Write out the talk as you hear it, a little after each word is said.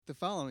The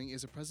following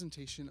is a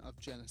presentation of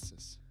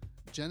Genesis.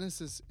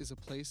 Genesis is a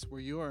place where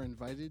you are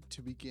invited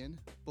to begin,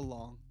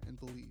 belong, and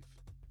believe.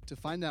 To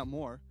find out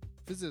more,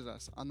 visit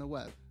us on the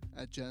web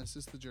at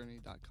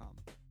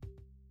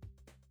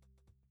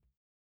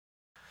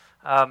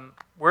genesisthejourney.com.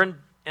 We're in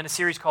a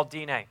series called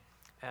DNA,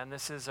 and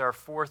this is our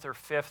fourth or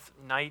fifth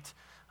night,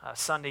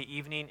 Sunday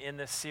evening in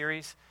this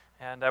series.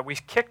 And we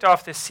kicked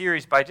off this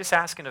series by just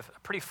asking a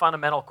pretty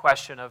fundamental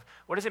question of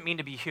what does it mean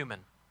to be human?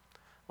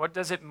 What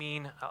does it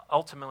mean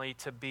ultimately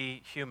to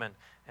be human?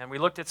 And we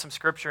looked at some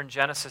scripture in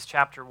Genesis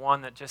chapter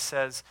 1 that just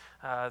says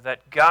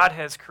that God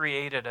has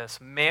created us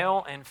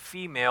male and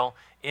female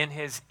in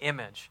his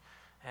image.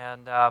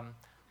 And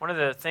one of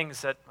the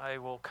things that I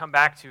will come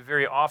back to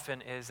very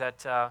often is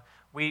that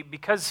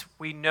because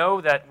we know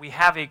that we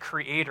have a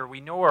creator, we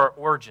know our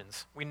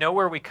origins, we know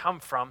where we come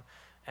from,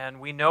 and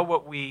we know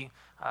what we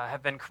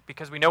have been,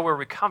 because we know where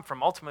we come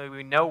from, ultimately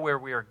we know where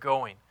we are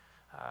going,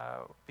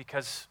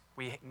 because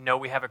we know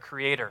we have a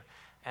creator.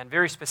 And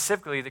very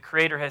specifically, the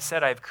creator has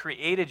said, I've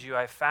created you,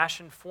 I've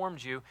fashioned,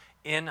 formed you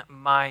in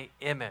my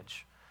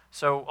image.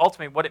 So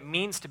ultimately, what it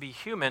means to be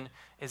human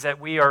is that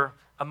we are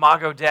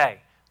imago Dei,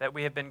 that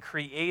we have been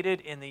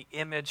created in the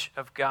image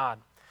of God.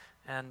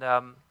 And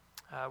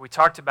we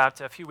talked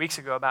about a few weeks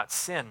ago about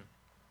sin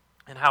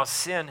and how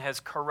sin has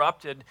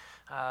corrupted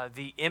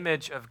the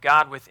image of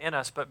God within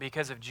us, but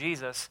because of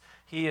Jesus,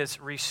 he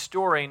is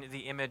restoring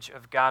the image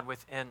of God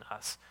within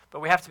us. But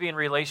we have to be in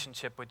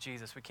relationship with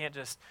Jesus. We can't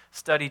just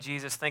study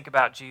Jesus, think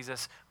about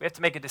Jesus. We have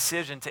to make a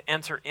decision to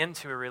enter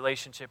into a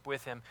relationship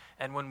with him.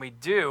 And when we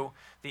do,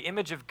 the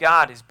image of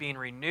God is being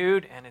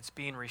renewed and it's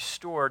being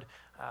restored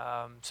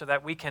so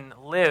that we can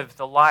live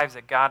the lives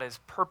that God has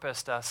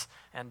purposed us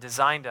and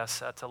designed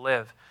us to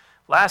live.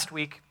 Last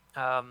week,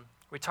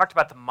 we talked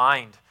about the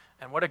mind.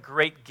 And what a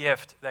great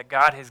gift that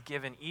God has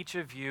given each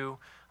of you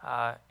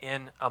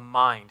in a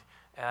mind.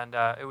 And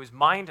it was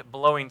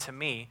mind-blowing to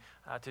me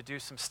to do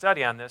some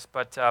study on this,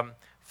 but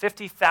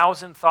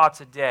 50,000 thoughts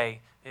a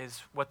day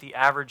is what the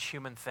average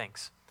human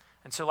thinks.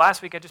 And so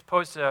last week I just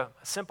posed a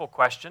simple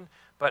question,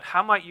 but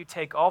how might you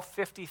take all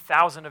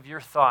 50,000 of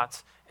your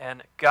thoughts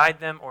and guide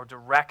them or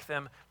direct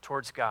them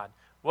towards God?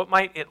 What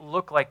might it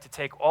look like to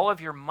take all of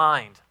your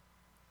mind,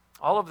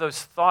 all of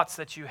those thoughts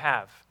that you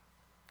have,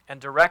 and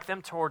direct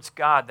them towards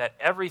God, that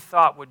every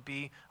thought would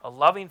be a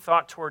loving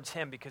thought towards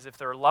him, because if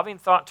they're a loving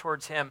thought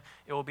towards him,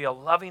 it will be a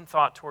loving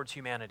thought towards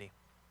humanity,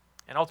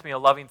 and ultimately a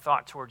loving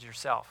thought towards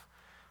yourself.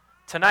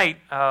 Tonight,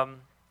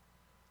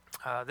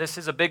 this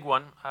is a big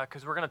one,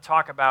 because we're going to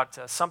talk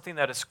about something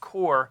that is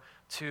core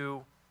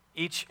to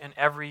each and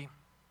every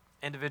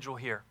individual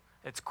here.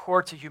 It's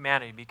core to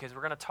humanity, because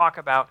we're going to talk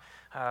about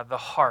the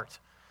heart.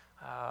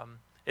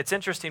 It's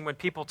interesting when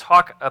people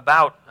talk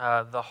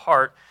about the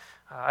heart.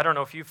 I don't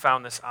know if you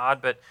found this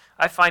odd, but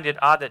I find it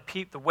odd that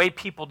the way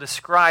people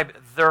describe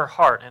their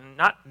heart, and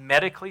not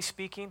medically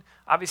speaking,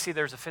 obviously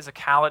there's a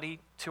physicality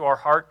to our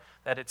heart,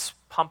 that it's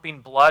pumping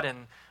blood,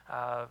 and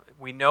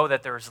we know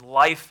that there's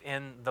life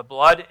in the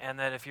blood, and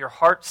that if your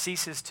heart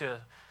ceases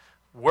to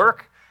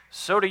work,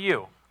 so do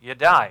you. You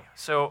die.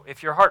 So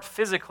if your heart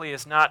physically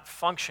is not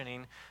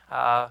functioning,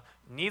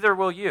 neither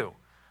will you.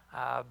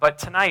 But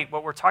tonight,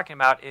 what we're talking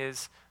about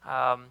is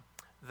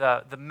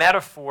the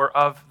metaphor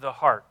of the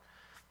heart.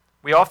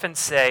 We often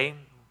say,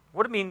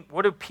 what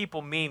do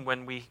people mean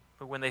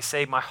when they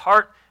say, my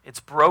heart, it's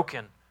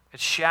broken,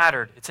 it's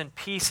shattered, it's in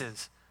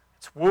pieces,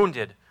 it's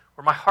wounded,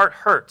 or my heart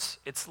hurts,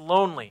 it's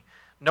lonely,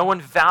 no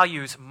one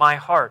values my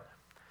heart.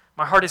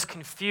 My heart is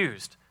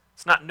confused,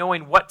 it's not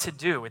knowing what to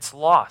do, it's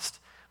lost.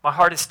 My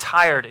heart is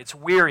tired, it's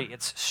weary,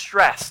 it's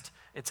stressed,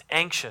 it's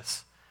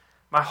anxious.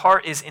 My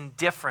heart is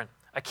indifferent,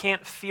 I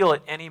can't feel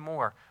it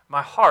anymore.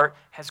 My heart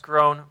has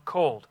grown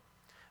cold.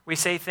 We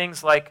say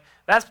things like,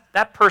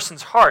 that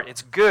person's heart,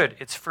 it's good,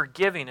 it's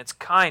forgiving, it's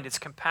kind, it's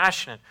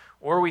compassionate.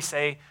 Or we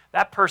say,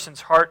 that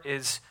person's heart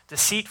is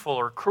deceitful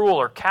or cruel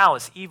or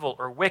callous, evil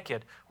or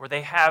wicked, or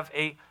they have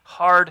a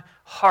hard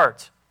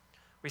heart.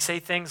 We say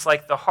things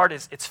like the heart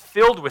it's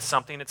filled with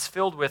something, it's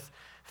filled with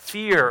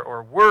fear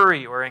or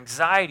worry or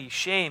anxiety,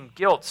 shame,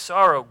 guilt,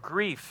 sorrow,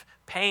 grief,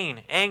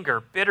 pain,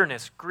 anger,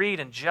 bitterness, greed,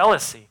 and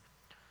jealousy.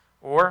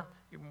 Or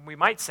we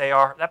might say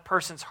that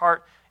person's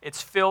heart,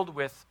 it's filled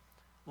with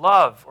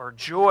love or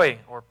joy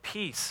or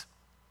peace.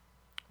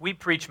 We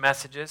preach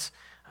messages,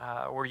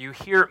 or you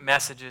hear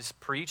messages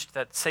preached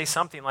that say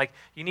something like,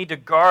 you need to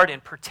guard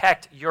and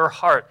protect your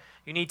heart.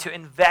 You need to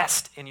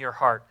invest in your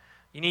heart.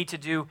 You need to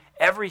do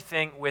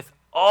everything with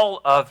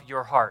all of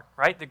your heart,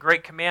 right? The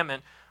great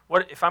commandment,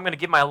 if I'm going to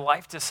give my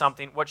life to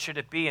something, what should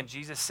it be? And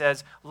Jesus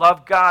says,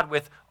 love God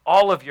with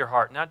all of your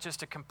heart, not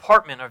just a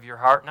compartment of your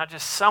heart, not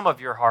just some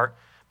of your heart,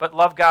 but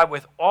love God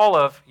with all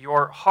of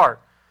your heart.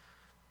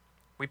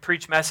 We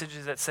preach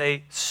messages that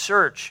say,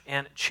 search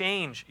and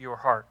change your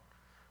heart.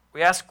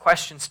 We ask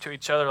questions to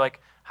each other like,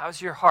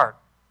 how's your heart?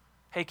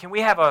 Hey, can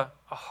we have a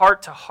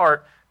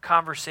heart-to-heart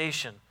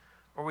conversation?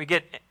 Or we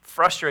get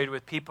frustrated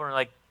with people and are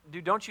like,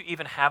 dude, don't you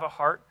even have a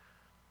heart?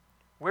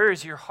 Where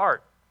is your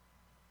heart?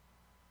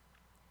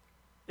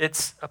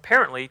 It's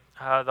apparently,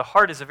 the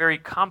heart is a very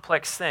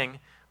complex thing,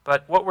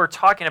 but what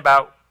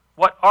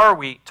are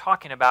we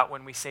talking about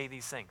when we say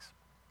these things?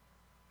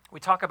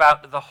 We talk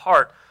about the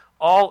heart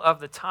all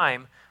of the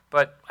time,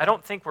 but I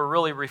don't think we're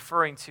really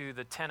referring to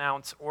the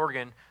 10-ounce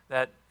organ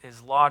that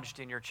is lodged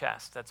in your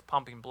chest, that's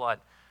pumping blood.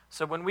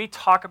 So when we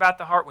talk about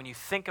the heart, when you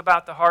think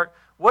about the heart,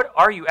 what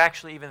are you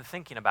actually even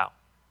thinking about?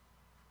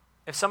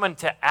 If someone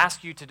to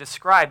ask you to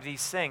describe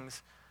these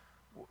things,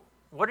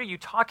 what are you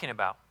talking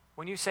about?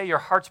 When you say your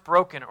heart's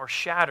broken or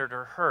shattered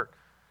or hurt,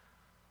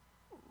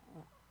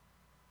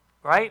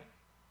 right?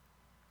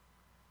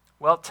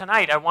 Well,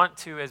 tonight I want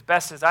to, as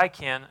best as I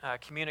can,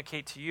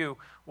 communicate to you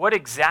what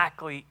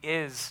exactly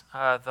is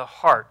the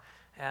heart.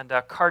 And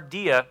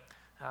cardia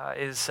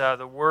is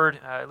the word,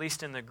 at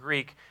least in the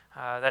Greek,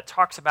 that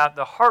talks about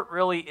the heart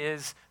really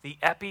is the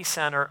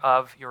epicenter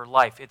of your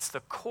life. It's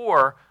the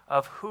core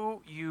of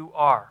who you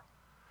are.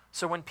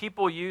 So when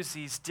people use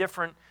these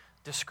different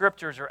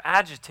descriptors or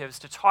adjectives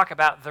to talk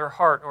about their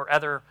heart or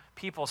other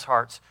people's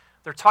hearts,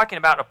 they're talking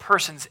about a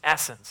person's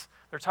essence.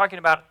 They're talking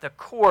about the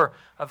core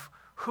of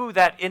who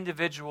that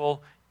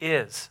individual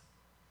is.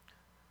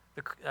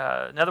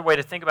 Another way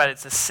to think about it,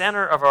 it's the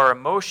center of our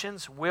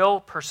emotions,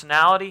 will,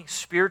 personality,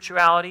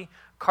 spirituality.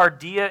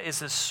 Cardia is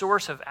the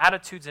source of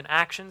attitudes and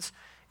actions.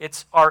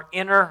 It's our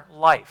inner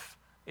life.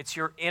 It's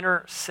your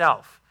inner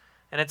self.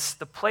 And it's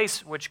the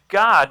place which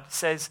God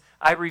says,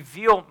 I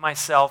reveal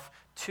myself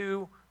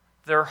to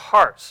their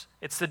hearts.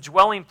 It's the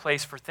dwelling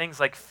place for things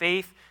like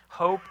faith,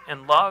 hope,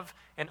 and love.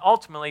 And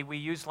ultimately, we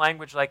use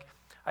language like,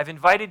 I've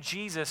invited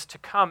Jesus to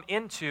come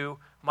into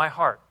my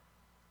heart.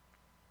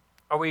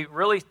 Are we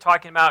really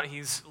talking about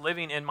he's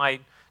living in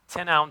my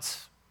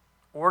 10-ounce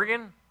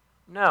organ?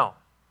 No.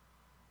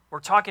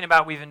 We're talking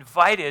about we've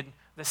invited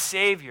the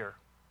Savior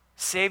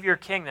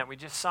King that we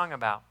just sung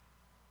about,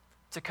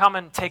 to come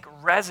and take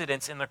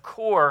residence in the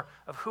core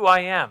of who I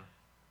am,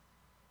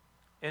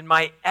 in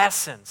my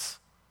essence,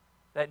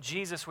 that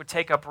Jesus would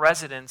take up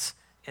residence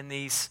in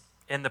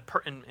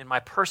my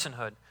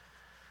personhood.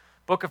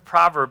 Book of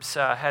Proverbs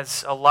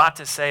has a lot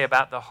to say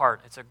about the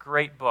heart. It's a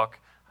great book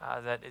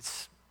that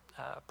is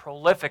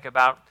prolific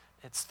about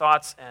its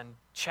thoughts and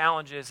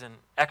challenges and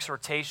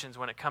exhortations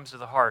when it comes to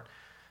the heart.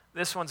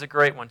 This one's a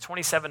great one,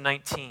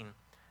 27:19.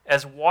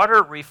 As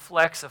water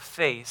reflects a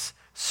face,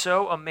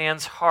 so a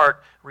man's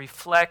heart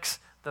reflects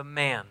the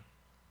man.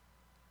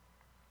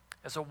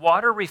 As a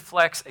water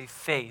reflects a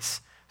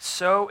face,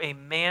 so a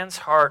man's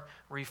heart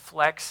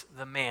reflects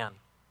the man.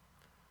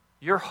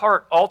 Your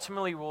heart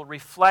ultimately will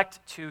reflect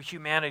to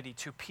humanity,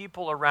 to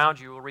people around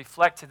you, will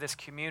reflect to this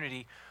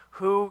community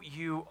who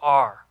you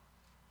are.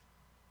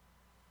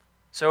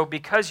 So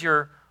because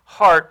your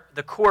heart,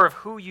 the core of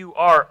who you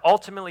are,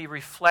 ultimately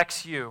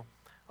reflects you,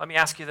 let me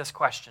ask you this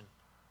question.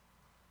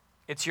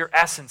 It's your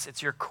essence,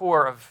 it's your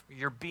core of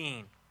your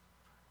being.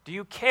 Do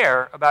you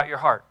care about your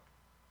heart?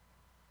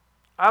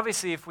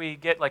 Obviously, if we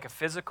get like a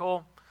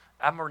physical,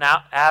 you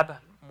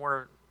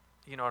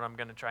know what I'm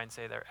going to try and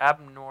say there,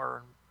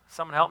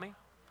 someone help me?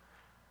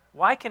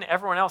 Why can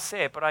everyone else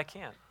say it, but I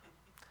can't?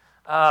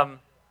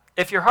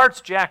 If your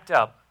heart's jacked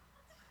up,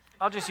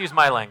 I'll just use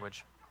my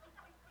language.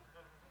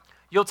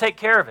 You'll take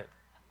care of it.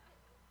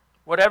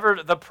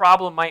 Whatever the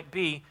problem might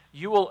be,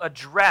 you will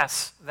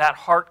address that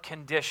heart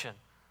condition.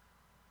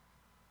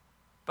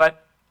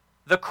 But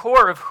the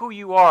core of who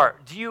you are,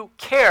 do you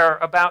care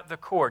about the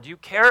core? Do you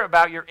care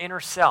about your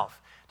inner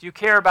self? Do you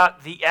care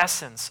about the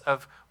essence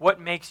of what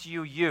makes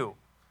you you?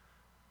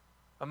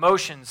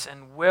 Emotions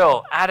and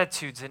will,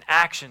 attitudes and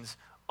actions.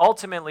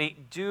 Ultimately,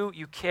 do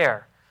you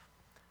care?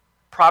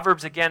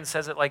 Proverbs again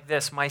says it like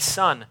this, my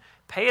son,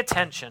 pay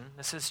attention.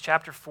 This is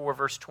chapter 4,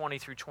 verse 20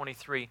 through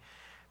 23.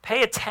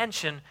 Pay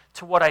attention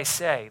to what I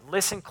say.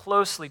 Listen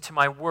closely to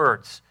my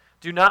words.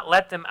 Do not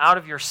let them out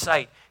of your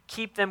sight.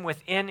 Keep them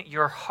within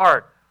your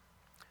heart,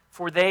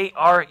 for they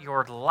are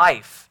your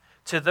life.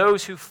 To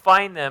those who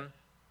find them,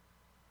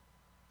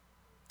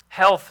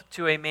 health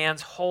to a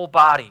man's whole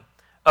body.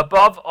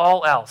 Above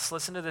all else,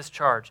 listen to this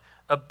charge.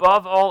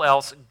 Above all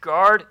else,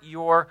 guard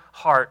your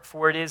heart,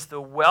 for it is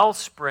the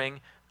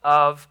wellspring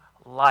of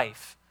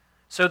life.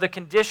 So the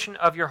condition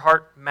of your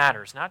heart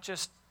matters, not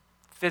just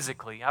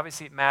physically.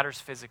 Obviously, it matters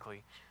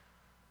physically.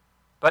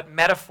 But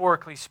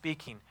metaphorically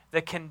speaking,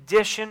 the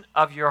condition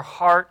of your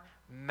heart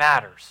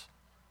matters.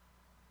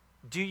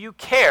 Do you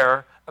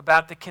care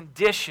about the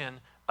condition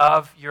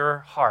of your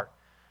heart?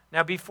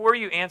 Now, before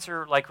you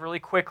answer like really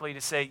quickly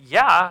to say,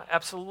 yeah,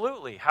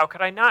 absolutely, how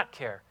could I not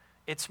care?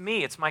 It's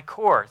me, it's my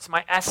core, it's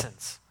my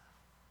essence.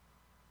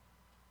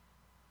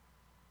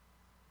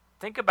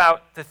 Think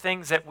about the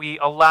things that we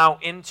allow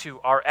into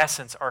our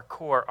essence, our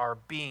core, our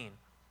being.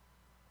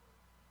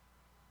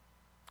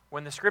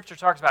 When the scripture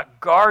talks about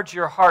guard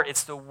your heart,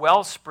 it's the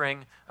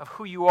wellspring of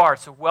who you are.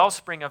 It's the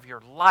wellspring of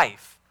your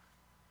life.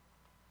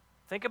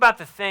 Think about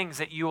the things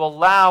that you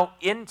allow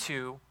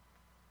into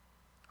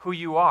who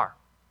you are.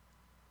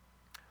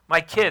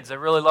 My kids, I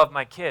really love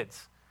my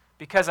kids.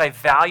 Because I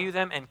value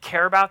them and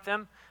care about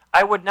them,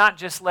 I would not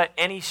just let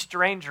any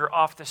stranger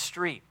off the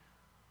street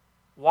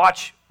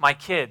watch my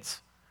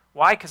kids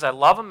Why? Because I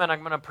love them and I'm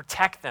going to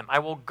protect them. I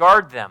will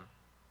guard them.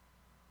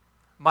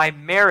 My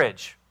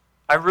marriage.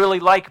 I really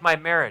like my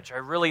marriage. I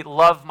really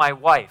love my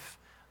wife.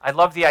 I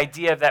love the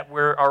idea that we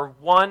are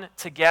one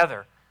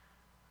together.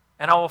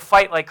 And I will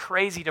fight like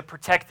crazy to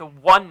protect the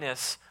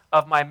oneness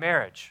of my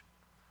marriage.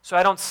 So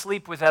I don't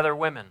sleep with other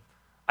women.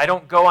 I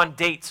don't go on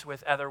dates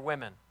with other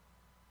women.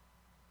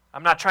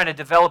 I'm not trying to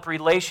develop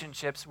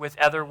relationships with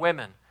other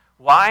women.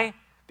 Why?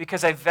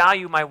 Because I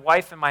value my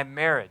wife and my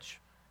marriage.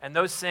 And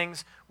those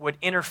things would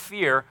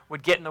interfere,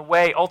 would get in the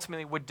way,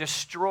 ultimately would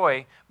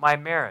destroy my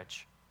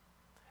marriage.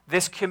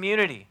 This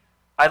community,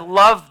 I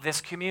love this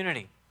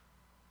community.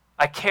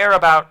 I care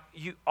about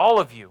you, all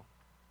of you.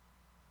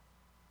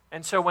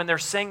 And so when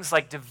there's things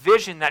like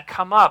division that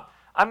come up,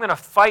 I'm going to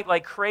fight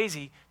like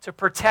crazy to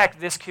protect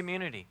this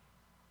community,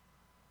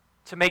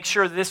 to make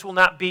sure this will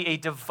not be a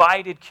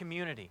divided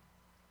community.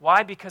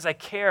 Why? Because I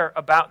care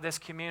about this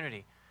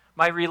community,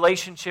 my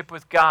relationship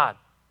with God.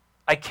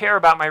 I care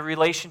about my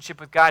relationship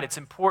with God. It's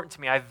important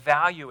to me. I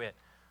value it.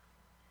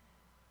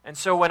 And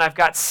so when I've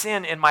got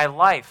sin in my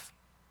life,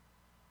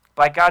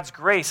 by God's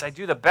grace, I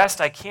do the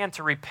best I can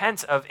to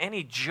repent of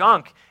any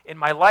junk in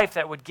my life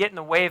that would get in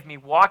the way of me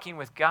walking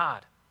with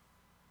God.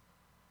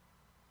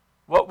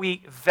 What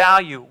we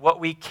value, what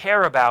we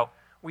care about,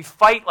 we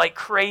fight like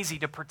crazy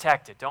to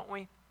protect it, don't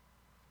we?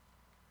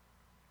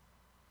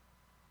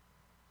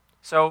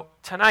 So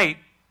tonight,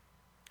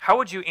 how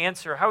would you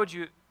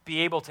be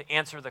able to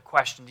answer the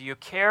question, do you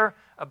care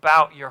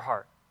about your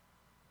heart?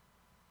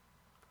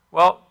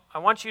 Well, I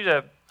want you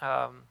to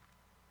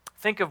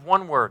think of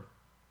one word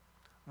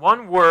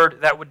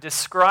that would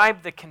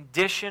describe the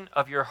condition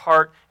of your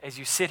heart as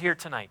you sit here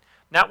tonight.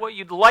 Not what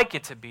you'd like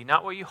it to be,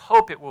 not what you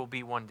hope it will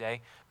be one day,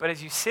 but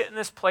as you sit in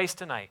this place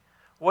tonight,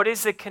 what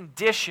is the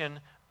condition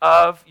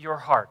of your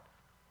heart?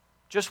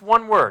 Just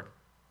one word.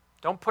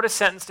 Don't put a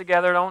sentence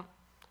together,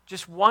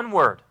 just one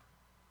word.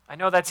 I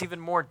know that's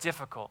even more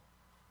difficult.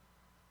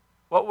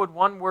 What would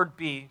one word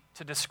be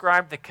to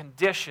describe the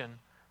condition,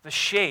 the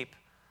shape,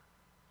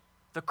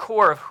 the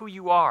core of who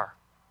you are,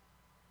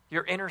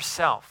 your inner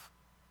self?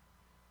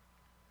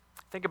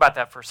 Think about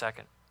that for a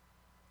second.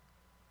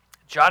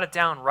 Jot it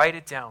down, write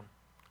it down.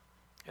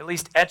 At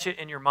least etch it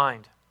in your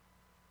mind.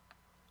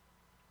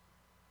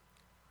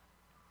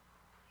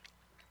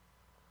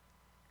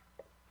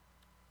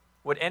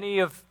 Would any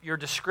of your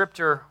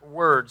descriptor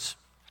words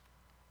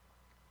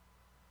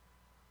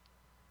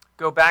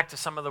go back to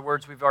some of the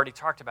words we've already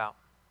talked about?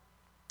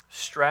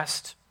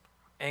 Stressed,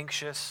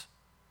 anxious,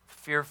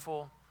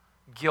 fearful,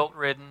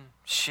 guilt-ridden,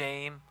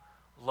 shame,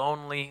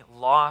 lonely,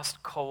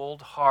 lost,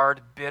 cold,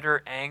 hard,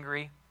 bitter,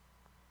 angry.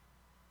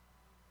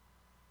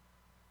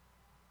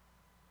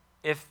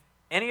 If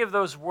any of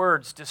those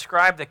words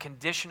describe the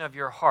condition of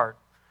your heart,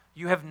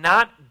 you have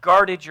not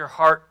guarded your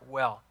heart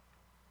well.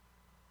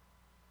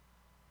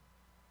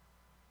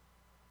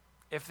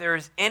 If there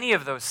is any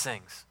of those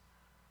things,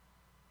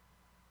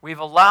 we've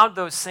allowed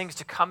those things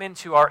to come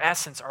into our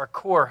essence, our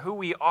core, who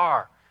we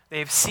are.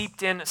 They've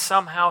seeped in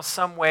somehow,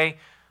 some way,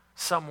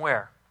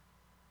 somewhere.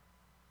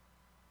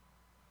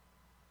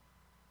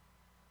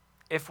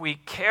 If we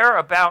care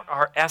about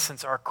our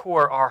essence, our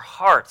core, our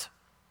heart,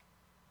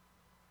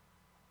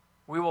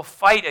 we will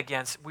fight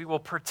against, we will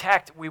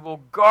protect, we will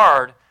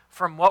guard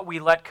from what we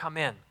let come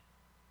in.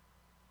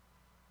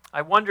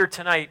 I wonder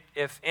tonight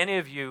if any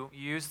of you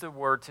use the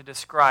word to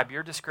describe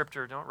your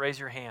descriptor. Don't raise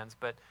your hands,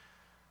 but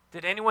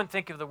did anyone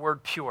think of the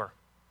word pure?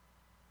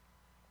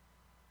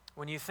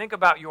 When you think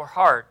about your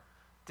heart,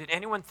 did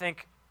anyone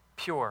think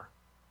pure?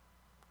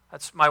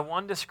 That's my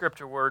one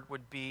descriptor word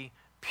would be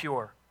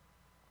pure.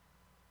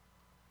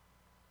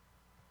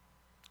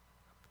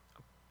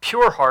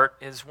 Pure heart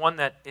is one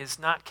that is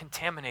not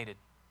contaminated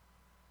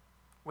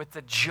with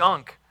the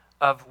junk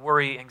of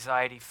worry,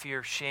 anxiety,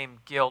 fear, shame,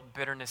 guilt,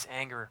 bitterness,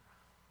 anger.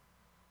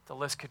 The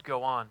list could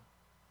go on.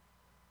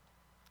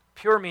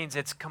 Pure means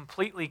it's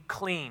completely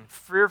clean,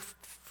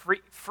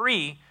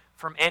 free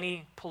from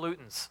any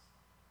pollutants.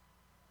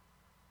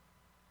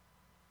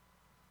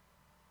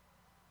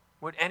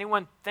 Would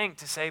anyone think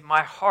to say,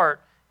 my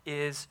heart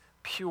is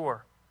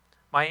pure?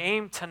 My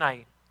aim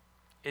tonight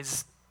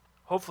is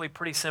hopefully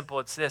pretty simple.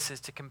 It's this, is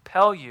to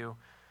compel you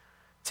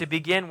to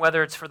begin,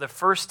 whether it's for the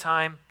first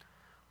time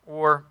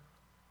or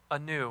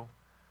anew,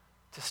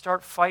 to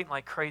start fighting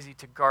like crazy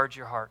to guard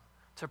your heart,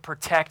 to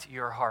protect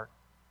your heart.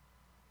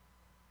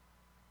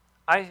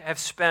 I have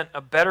spent a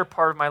better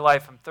part of my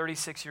life, I'm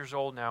 36 years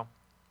old now.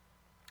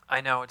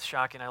 I know, it's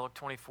shocking, I look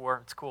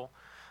 24, it's cool.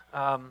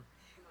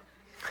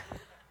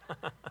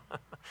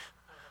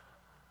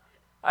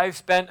 I've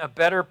spent a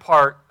better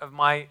part of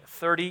my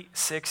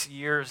 36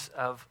 years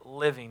of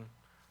living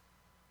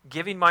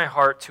giving my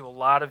heart to a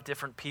lot of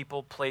different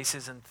people,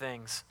 places, and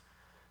things.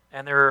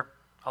 And there are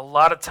a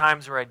lot of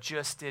times where I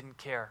just didn't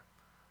care.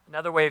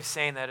 Another way of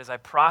saying that is I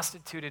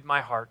prostituted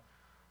my heart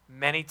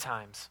many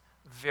times,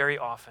 very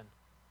often.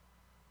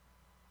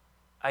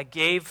 I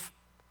gave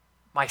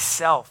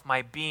myself,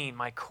 my being,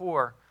 my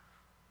core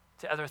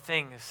to other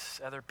things,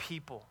 other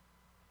people.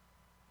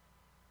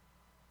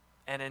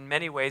 And in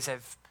many ways,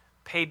 I've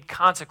paid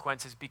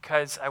consequences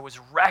because I was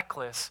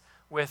reckless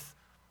with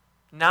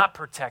not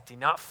protecting,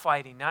 not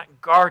fighting,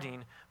 not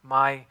guarding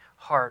my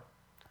heart.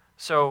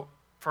 So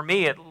for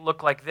me, it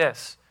looked like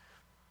this.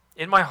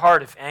 In my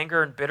heart, if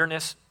anger and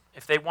bitterness,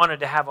 if they wanted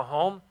to have a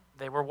home,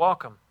 they were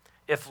welcome.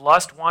 If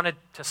lust wanted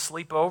to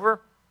sleep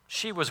over,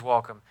 she was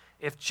welcome.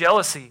 If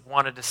jealousy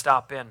wanted to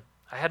stop in,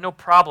 I had no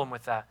problem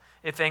with that.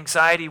 If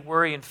anxiety,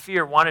 worry, and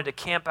fear wanted to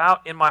camp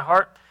out in my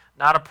heart,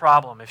 not a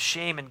problem. If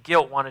shame and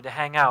guilt wanted to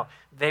hang out,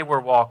 they were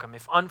welcome.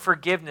 If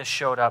unforgiveness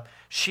showed up,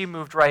 she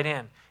moved right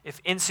in. If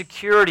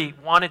insecurity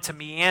wanted to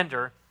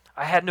meander,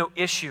 I had no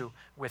issue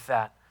with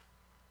that.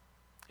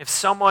 If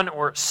someone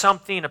or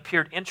something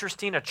appeared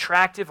interesting,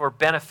 attractive, or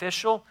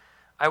beneficial,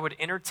 I would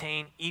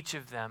entertain each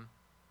of them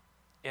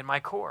in my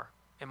core,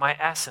 in my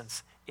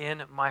essence,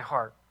 in my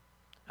heart.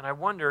 And I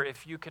wonder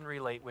if you can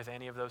relate with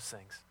any of those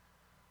things.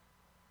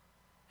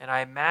 And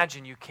I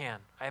imagine you can.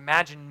 I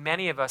imagine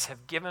many of us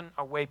have given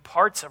away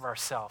parts of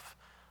ourselves,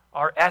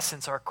 our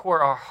essence, our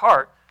core, our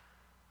heart,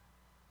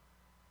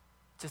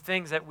 to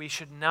things that we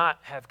should not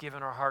have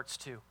given our hearts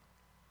to.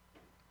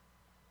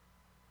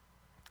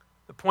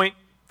 The point,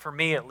 for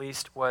me at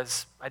least,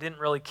 was I didn't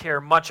really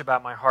care much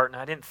about my heart, and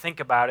I didn't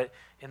think about it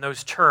in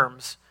those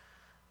terms.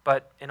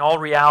 But in all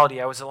reality,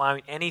 I was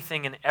allowing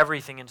anything and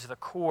everything into the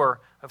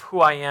core of who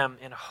I am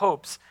in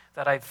hopes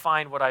that I'd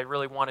find what I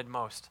really wanted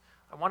most.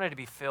 I wanted to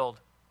be filled.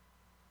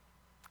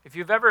 If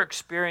you've ever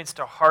experienced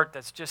a heart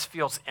that just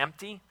feels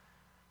empty,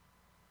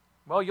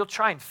 well, you'll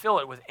try and fill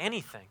it with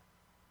anything,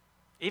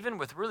 even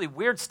with really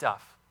weird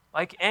stuff,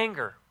 like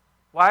anger.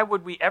 Why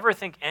would we ever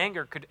think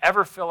anger could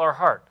ever fill our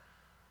heart?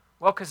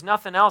 Well, because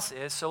nothing else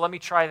is, so let me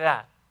try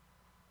that.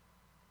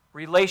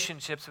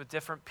 Relationships with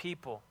different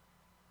people.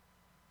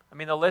 I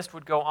mean, the list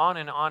would go on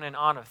and on and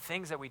on of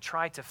things that we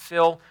try to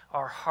fill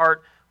our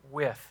heart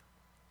with.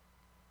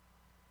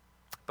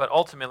 But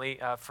ultimately,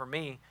 for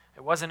me,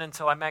 it wasn't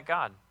until I met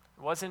God.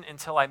 It wasn't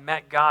until I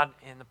met God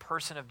in the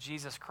person of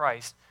Jesus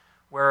Christ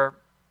where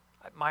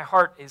my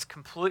heart is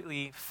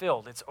completely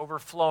filled. It's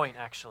overflowing,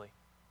 actually.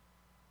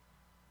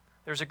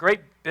 There's a great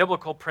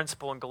biblical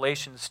principle in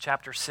Galatians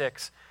chapter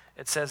 6.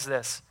 It says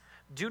this,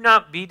 "Do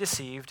not be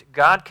deceived.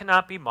 God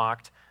cannot be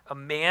mocked. A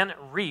man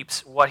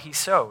reaps what he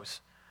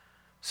sows.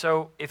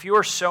 So if you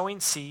are sowing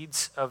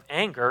seeds of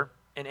anger,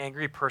 an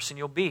angry person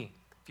you'll be.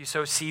 If you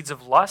sow seeds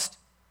of lust,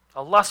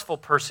 a lustful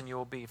person you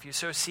will be. If you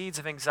sow seeds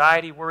of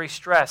anxiety, worry,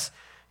 stress,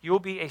 you will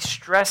be a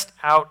stressed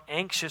out,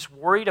 anxious,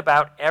 worried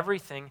about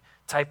everything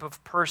type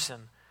of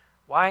person."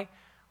 Why?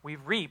 We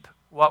reap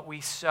what we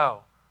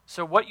sow.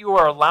 So what you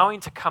are allowing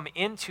to come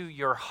into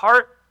your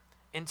heart,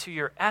 into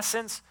your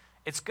essence,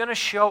 it's going to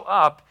show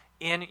up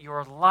in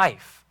your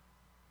life.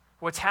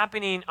 What's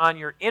happening on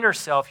your inner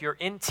self, your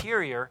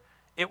interior,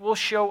 it will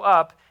show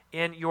up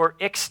in your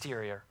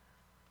exterior.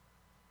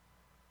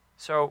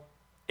 So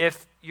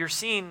if you're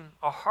seeing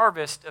a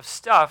harvest of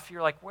stuff,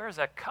 you're like, where is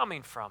that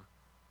coming from?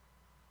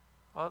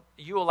 Well,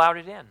 you allowed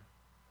it in.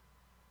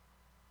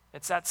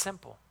 It's that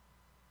simple.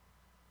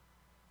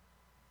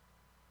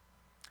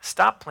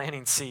 Stop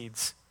planting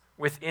seeds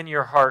within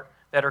your heart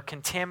that are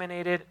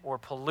contaminated or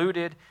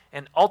polluted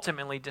and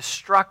ultimately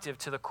destructive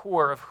to the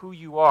core of who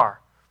you are.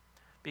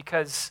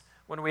 Because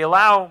when we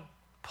allow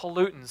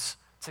pollutants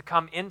to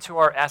come into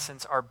our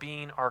essence, our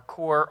being, our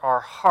core,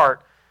 our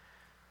heart,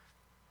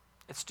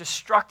 it's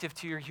destructive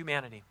to your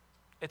humanity.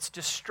 It's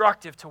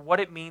destructive to what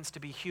it means to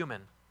be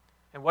human.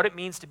 And what it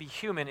means to be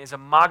human is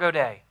imago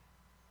Dei,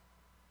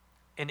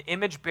 an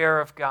image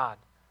bearer of God.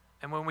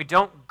 And when we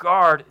don't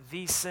guard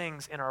these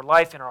things in our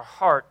life, in our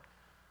heart,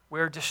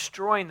 we're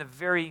destroying the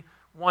very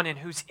one in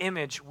whose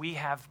image we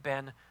have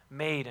been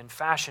made and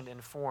fashioned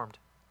and formed.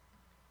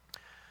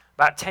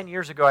 About 10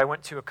 years ago, I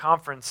went to a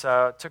conference,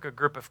 took a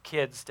group of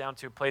kids down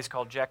to a place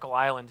called Jekyll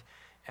Island.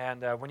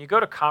 And when you go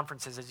to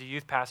conferences as a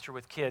youth pastor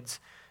with kids,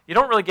 you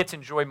don't really get to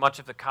enjoy much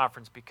of the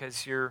conference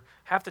because you're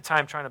half the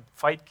time trying to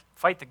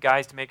fight the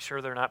guys to make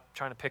sure they're not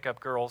trying to pick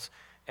up girls,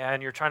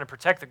 and you're trying to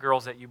protect the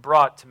girls that you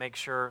brought to make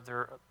sure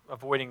they're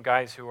avoiding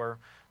guys who are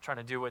trying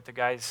to do what the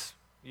guys,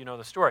 you know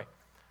the story.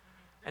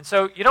 And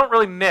so you don't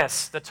really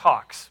miss the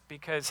talks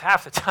because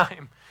half the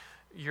time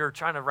you're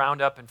trying to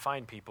round up and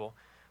find people.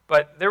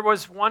 But there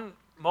was one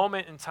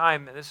moment in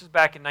time, this was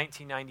back in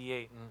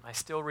 1998, and I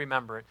still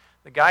remember it.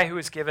 The guy who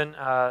was given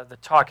the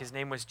talk, his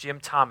name was Jim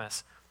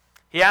Thomas.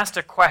 He asked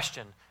a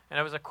question, and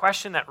it was a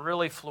question that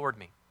really floored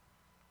me.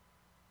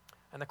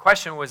 And the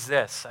question was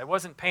this. I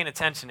wasn't paying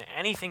attention to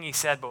anything he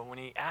said, but when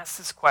he asked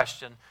this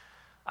question,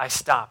 I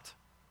stopped.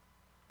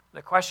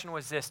 The question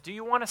was this: do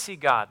you want to see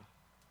God?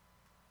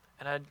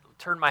 And I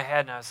turned my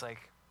head and I was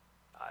like,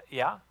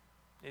 yeah?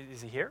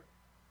 Is he here?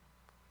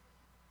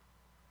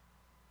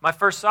 My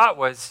first thought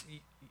was,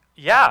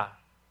 yeah.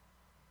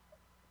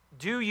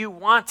 Do you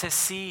want to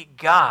see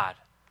God?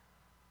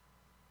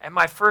 And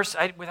my first,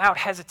 without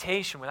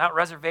hesitation, without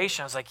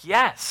reservation, I was like,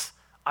 yes,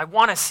 I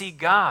want to see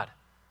God.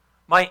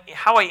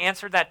 How I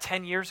answered that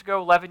 10 years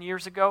ago, 11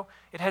 years ago,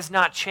 it has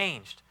not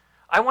changed.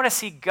 I want to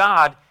see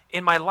God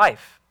in my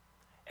life.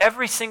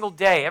 Every single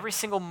day, every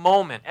single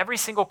moment, every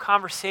single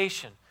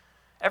conversation.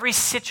 every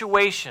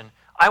situation,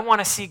 I want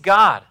to see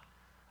God.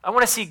 I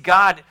want to see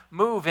God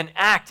move and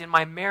act in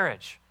my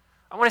marriage.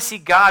 I want to see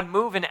God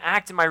move and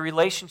act in my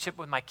relationship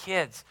with my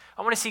kids.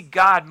 I want to see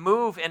God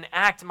move and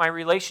act in my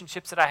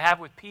relationships that I have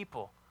with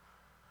people.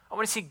 I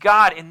want to see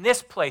God in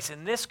this place,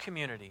 in this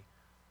community.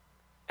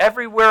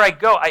 Everywhere I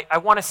go, I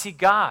want to see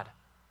God.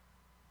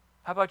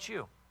 How about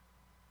you?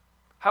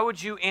 How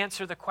would you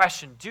answer the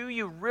question, do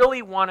you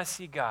really want to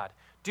see God?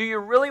 Do you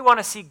really want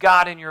to see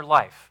God in your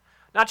life?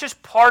 Not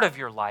just part of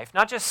your life,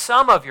 not just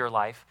some of your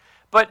life,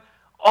 but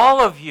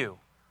all of you.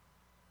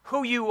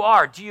 Who you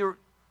are. Do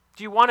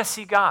you want to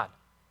see God?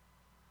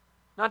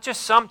 Not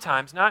just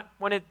sometimes, not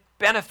when it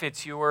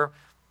benefits you or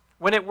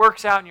when it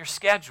works out in your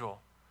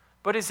schedule.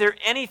 But is there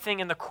anything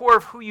in the core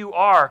of who you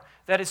are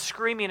that is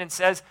screaming and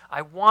says,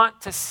 I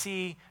want to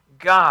see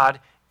God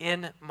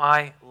in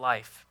my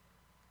life?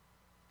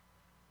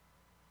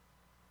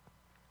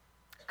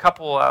 A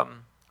couple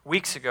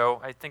weeks ago,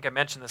 I think I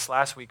mentioned this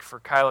last week, for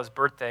Kyla's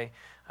birthday,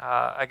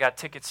 I got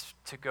tickets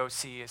to go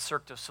see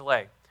Cirque du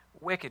Soleil.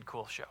 Wicked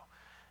cool show.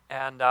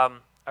 And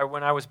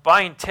when I was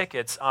buying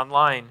tickets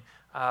online,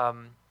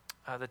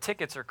 the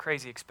tickets are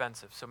crazy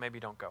expensive, so maybe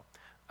don't go.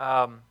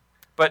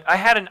 But I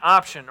had an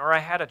option, or I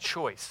had a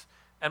choice.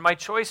 And my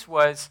choice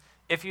was,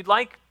 if you'd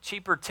like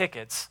cheaper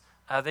tickets,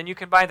 then you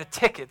can buy the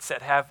tickets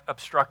that have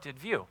obstructed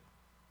view.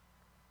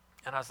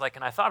 And I was like,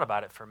 and I thought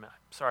about it for a minute.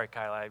 Sorry,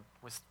 Kyla, I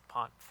was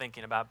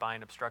thinking about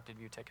buying obstructed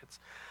view tickets.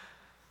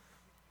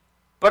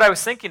 But I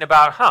was thinking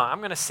about, I'm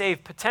going to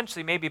save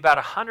potentially maybe about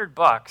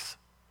 $100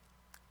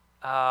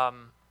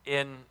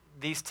 in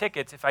these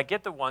tickets if I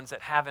get the ones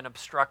that have an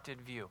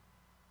obstructed view.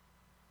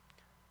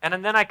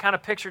 And then I kind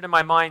of pictured in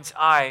my mind's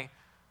eye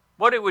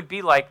what it would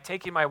be like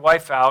taking my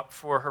wife out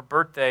for her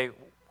birthday,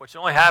 which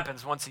only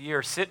happens once a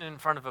year, sitting in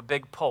front of a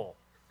big pole.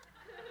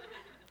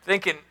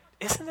 Thinking,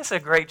 isn't this a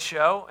great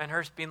show? And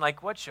her being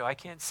like, what show? I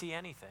can't see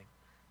anything.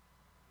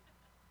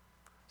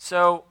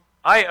 So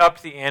I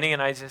upped the ante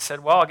and I just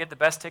said, well, I'll get the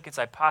best tickets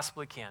I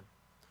possibly can.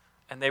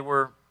 And they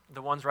were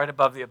the ones right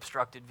above the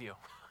obstructed view.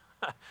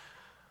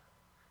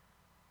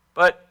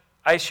 But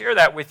I share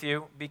that with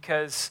you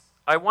because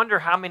I wonder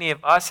how many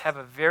of us have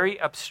a very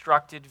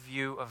obstructed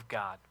view of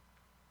God.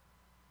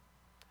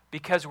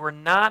 Because we're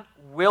not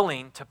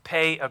willing to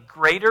pay a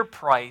greater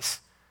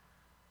price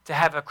to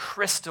have a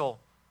crystal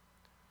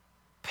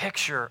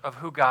picture of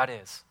who God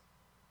is.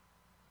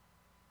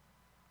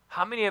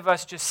 How many of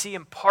us just see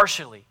him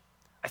partially?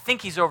 I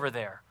think he's over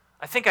there.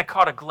 I think I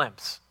caught a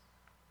glimpse.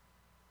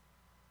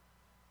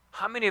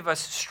 How many of us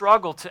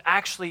struggle to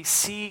actually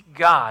see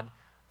God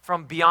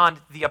from beyond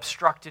the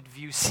obstructed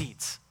view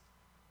seats?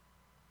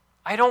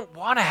 I don't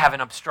want to have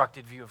an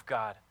obstructed view of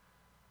God.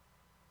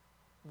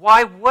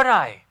 Why would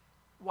I?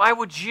 Why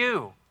would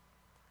you?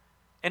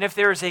 And if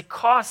there is a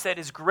cost that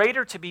is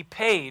greater to be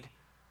paid,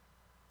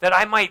 that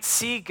I might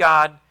see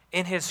God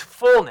in his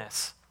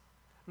fullness,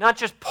 not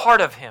just part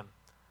of him,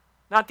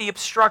 not the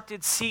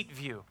obstructed seat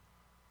view,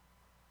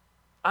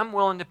 I'm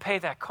willing to pay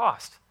that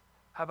cost.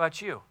 How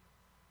about you?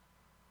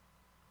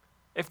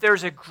 If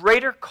there's a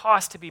greater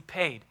cost to be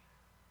paid,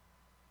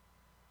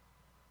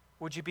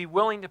 would you be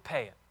willing to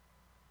pay it?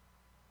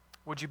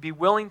 Would you be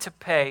willing to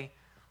pay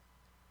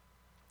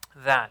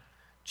that?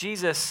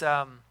 Jesus,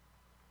 the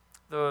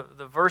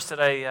verse that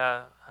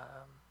I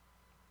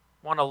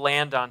want to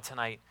land on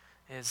tonight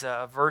is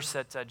a verse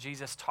that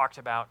Jesus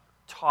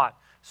taught,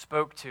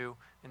 spoke to,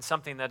 in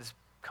something that has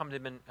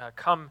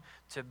come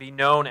to be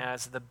known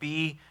as the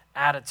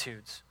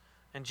Beatitudes.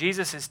 And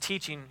Jesus is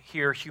teaching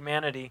here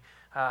humanity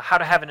how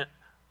to have an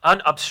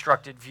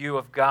unobstructed view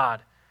of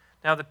God.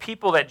 Now, the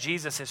people that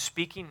Jesus is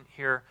speaking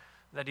here,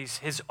 that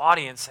his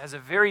audience, has a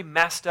very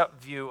messed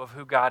up view of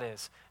who God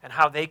is and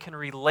how they can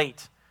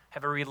relate,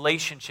 have a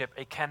relationship,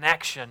 a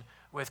connection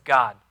with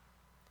God.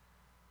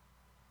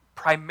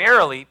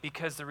 Primarily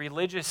because the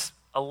religious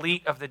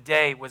elite of the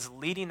day was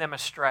leading them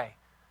astray,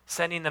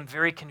 sending them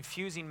very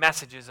confusing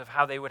messages of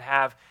how they would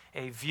have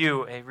a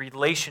view, a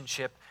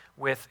relationship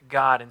with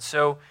God. And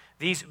so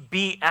these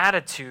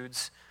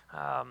Beatitudes,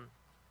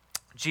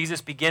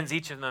 Jesus begins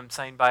each of them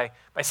by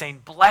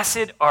saying,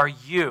 blessed are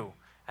you.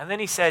 And then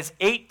he says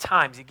 8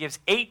 times, he gives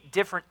 8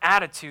 different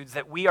attitudes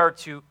that we are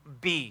to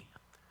be.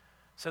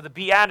 So the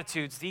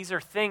Beatitudes, these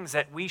are things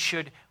that we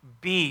should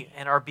be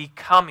and are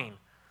becoming.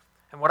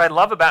 And what I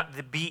love about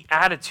the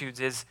Beatitudes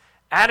is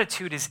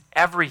attitude is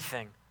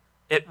everything.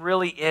 It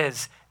really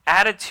is.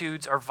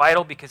 Attitudes are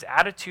vital because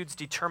attitudes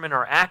determine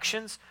our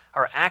actions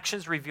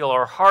reveal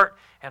our heart,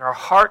 and our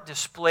heart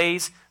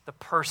displays the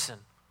person.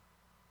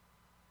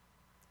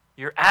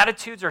 Your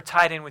attitudes are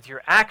tied in with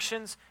your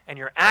actions, and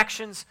your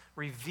actions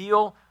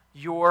reveal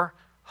your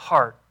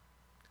heart.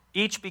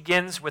 Each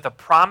begins with a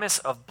promise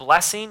of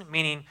blessing,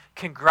 meaning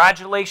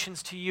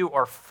congratulations to you,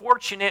 or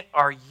fortunate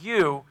are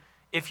you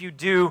if you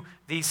do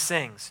these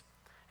things.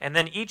 And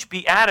then each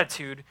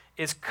beatitude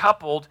is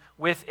coupled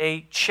with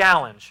a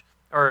challenge,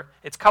 a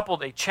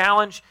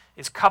challenge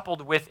is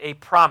coupled with a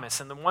promise.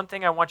 And the one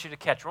thing I want you to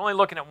catch, we're only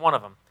looking at one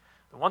of them.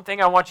 The one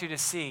thing I want you to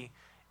see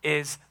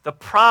is the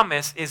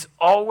promise is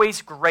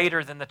always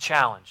greater than the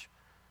challenge.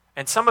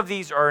 And some of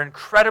these are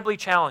incredibly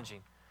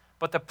challenging,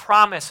 but the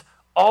promise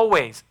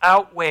always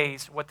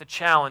outweighs what the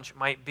challenge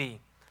might be.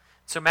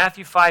 So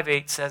Matthew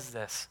 5:8 says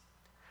this,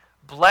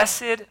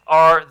 "Blessed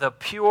are the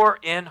pure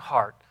in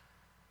heart,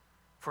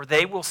 for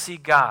they will see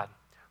God.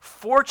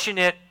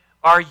 Fortunate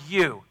are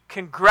you."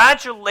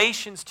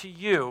 Congratulations to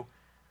you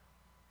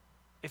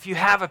if you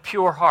have a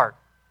pure heart.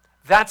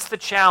 That's the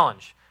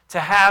challenge, to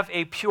have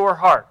a pure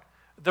heart.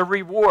 The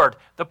reward,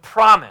 the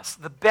promise,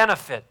 the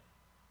benefit.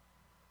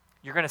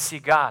 You're going to see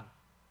God.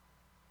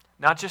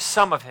 Not just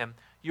some of him.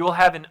 You will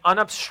have an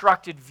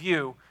unobstructed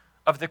view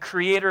of the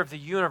creator of the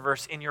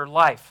universe in your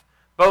life,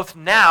 both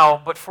now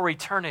but for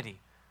eternity.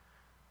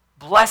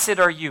 Blessed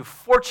are you,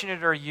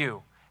 fortunate are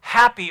you,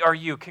 happy are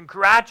you,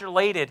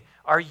 congratulated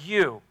are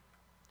you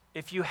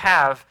if you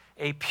have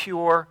a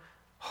pure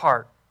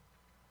heart.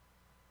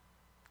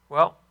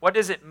 Well, what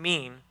does it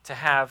mean to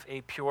have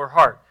a pure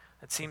heart?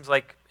 It seems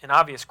like an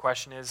obvious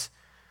question is,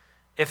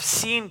 if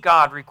seeing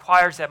God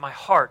requires that my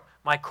heart,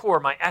 my core,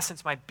 my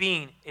essence, my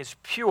being is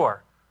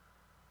pure,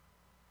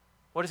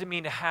 what does it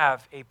mean to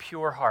have a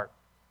pure heart?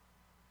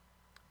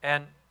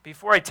 And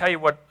before I tell you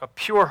what a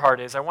pure heart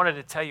is, I wanted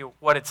to tell you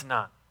what it's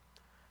not.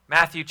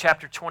 Matthew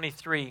chapter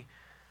 23,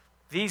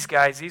 these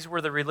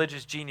were the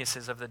religious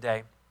geniuses of the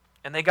day,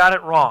 and they got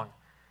it wrong.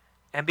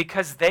 And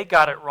because they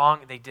got it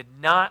wrong, they did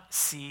not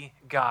see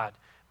God.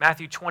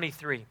 Matthew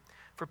 23.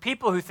 For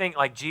people who think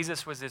like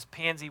Jesus was this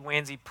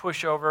pansy-wansy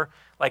pushover,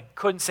 like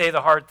couldn't say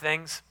the hard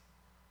things,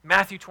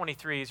 Matthew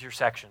 23 is your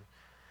section.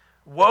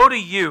 "Woe to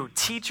you,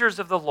 teachers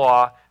of the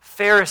law,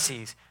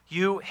 Pharisees,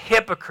 you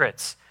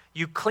hypocrites!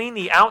 You clean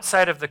the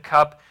outside of the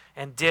cup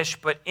and dish,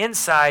 but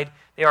inside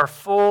they are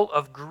full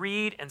of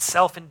greed and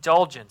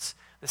self-indulgence."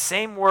 The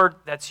same word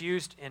that's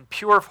used in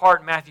pure of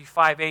heart in Matthew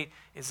 5:8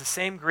 is the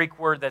same Greek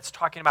word that's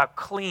talking about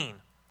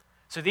clean.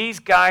 So these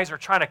guys are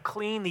trying to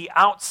clean the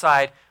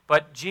outside,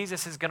 but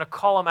Jesus is going to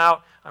call them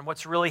out on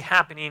what's really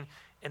happening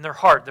in their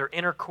heart, their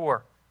inner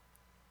core.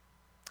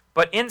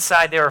 "But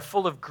inside they are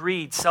full of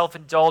greed,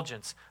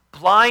 self-indulgence.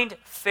 Blind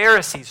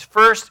Pharisees,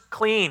 first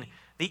clean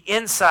the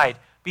inside.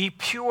 Be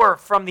pure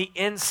from the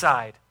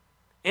inside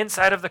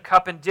of the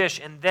cup and dish,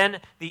 and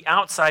then the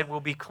outside will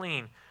be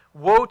clean.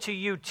 Woe to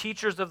you,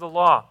 teachers of the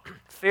law,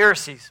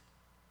 Pharisees,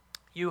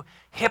 you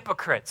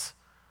hypocrites."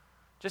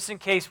 Just in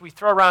case we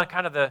throw around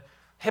kind of the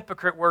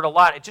hypocrite word a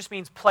lot, it just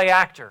means play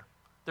actor.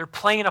 They're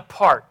playing a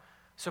part.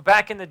 So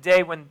back in the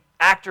day when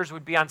actors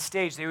would be on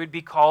stage, they would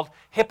be called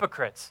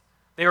hypocrites.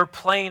 They were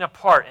playing a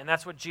part, and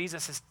that's what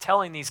Jesus is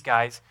telling these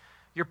guys.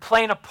 You're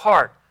playing a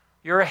part.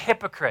 You're a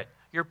hypocrite.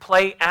 You're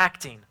play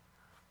acting.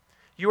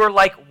 "You are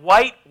like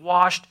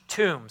whitewashed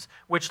tombs,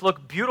 which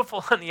look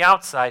beautiful on the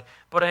outside,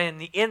 but in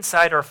the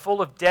inside are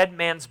full of dead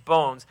man's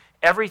bones,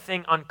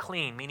 everything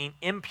unclean," meaning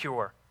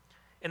impure.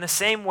 "In the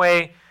same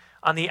way,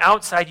 on the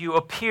outside you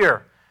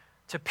appear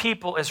to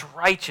people as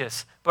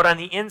righteous, but on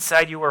the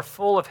inside you are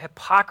full of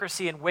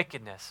hypocrisy and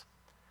wickedness."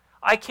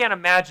 I can't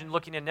imagine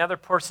looking another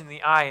person in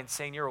the eye and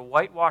saying, "You're a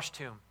whitewashed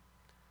tomb.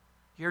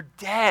 You're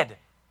dead.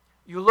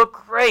 You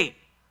look great.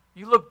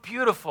 You look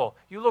beautiful.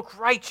 You look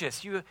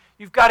righteous.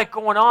 You've got it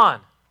going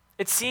on.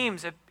 It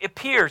seems, it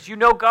appears, you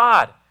know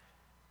God.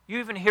 You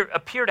even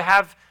appear to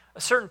have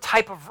a certain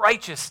type of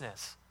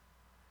righteousness."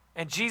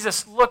 And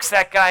Jesus looks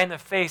that guy in the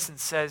face and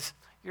says,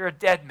 "You're a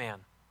dead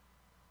man."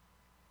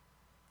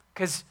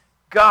 Because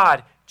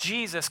God,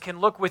 Jesus, can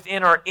look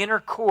within our inner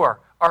core,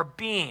 our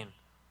being,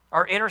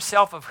 our inner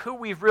self of who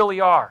we really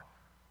are.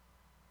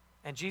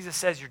 And Jesus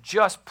says, you're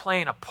just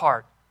playing a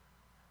part.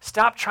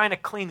 Stop trying to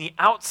clean the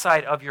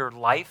outside of your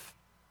life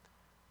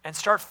and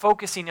start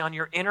focusing on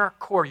your inner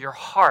core, your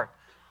heart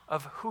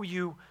of who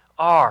you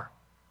are.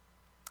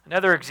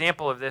 Another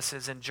example of this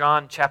is in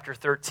John chapter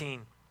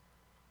 13.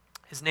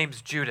 His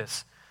name's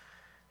Judas.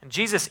 And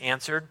Jesus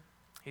answered.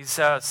 He's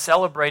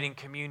celebrating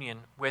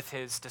communion with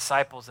his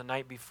disciples the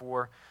night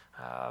before,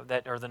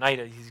 the night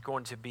he's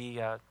going to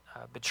be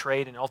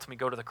betrayed and ultimately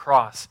go to the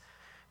cross.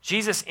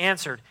 Jesus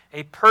answered,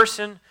 "A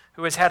person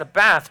who has had a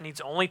bath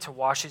needs only to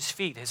wash his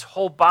feet. His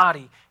whole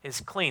body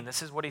is clean."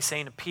 This is what he's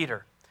saying to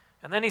Peter.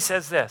 And then he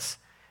says this,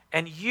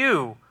 "And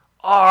you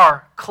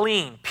are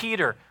clean,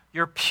 Peter.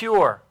 You're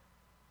pure."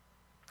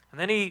 And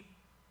then he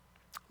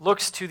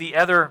looks to the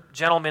other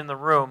gentleman in the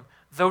room,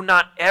 "Though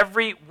not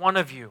every one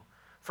of you,"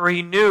 for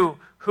he knew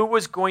who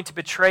was going to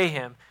betray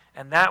him,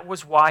 and that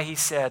was why he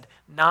said,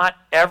 not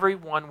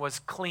everyone was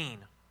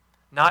clean.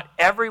 Not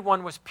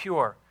everyone was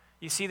pure.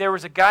 You see, there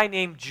was a guy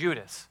named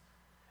Judas,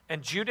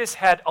 and Judas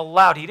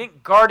he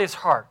didn't guard his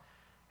heart,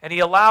 and he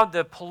allowed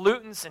the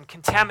pollutants and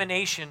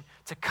contamination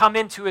to come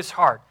into his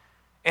heart,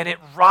 and it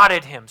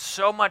rotted him,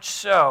 so much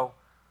so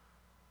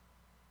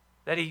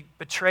that he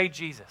betrayed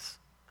Jesus,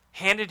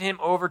 handed him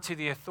over to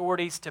the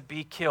authorities to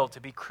be killed, to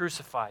be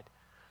crucified.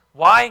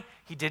 Why?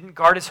 He didn't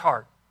guard his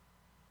heart.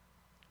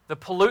 The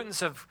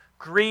pollutants of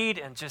greed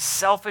and just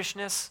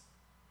selfishness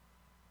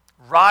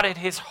rotted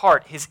his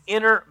heart, his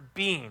inner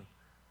being.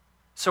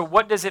 So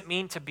what does it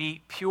mean to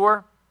be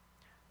pure?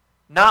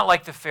 Not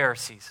like the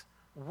Pharisees,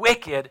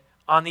 wicked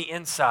on the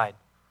inside.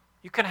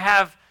 You can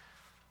have,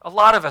 a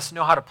lot of us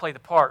know how to play the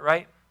part,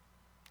 right?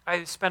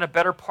 I spent a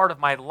better part of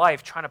my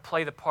life trying to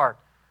play the part,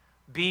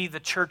 be the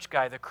church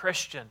guy, the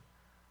Christian.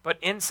 But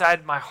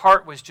inside my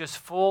heart was just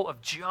full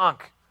of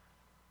junk.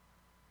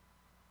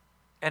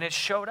 And it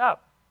showed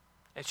up.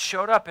 It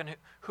showed up in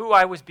who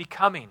I was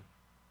becoming.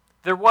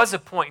 There was a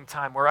point in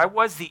time where I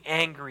was the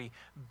angry,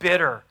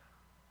 bitter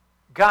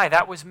guy.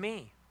 That was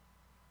me.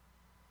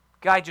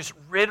 Guy just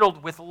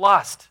riddled with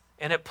lust,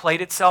 and it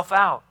played itself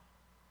out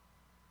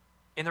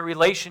in the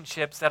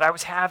relationships that I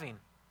was having.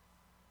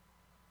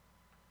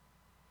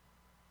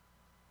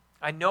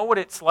 I know what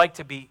it's like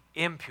to be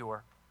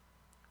impure.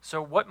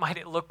 So what might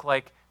it look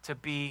like to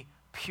be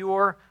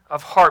pure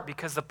of heart?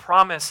 Because the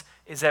promise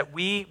is that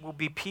we will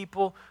be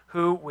people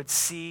who would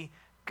see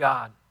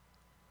God.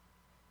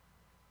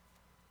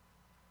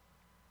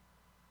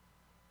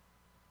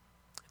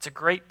 It's a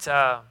great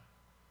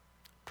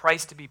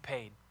price to be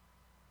paid.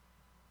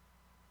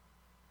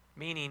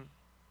 Meaning,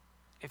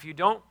 if you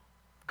don't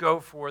go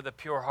for the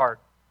pure heart,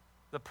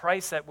 the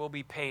price that will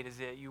be paid is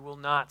that you will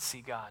not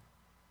see God.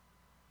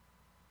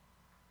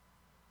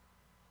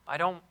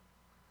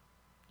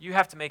 You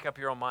have to make up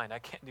your own mind. I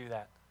can't do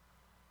that.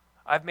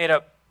 I've made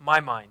up my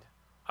mind.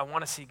 I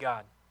want to see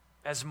God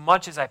as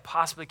much as I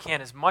possibly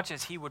can, as much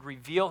as He would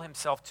reveal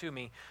Himself to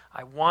me.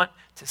 I want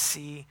to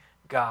see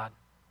God.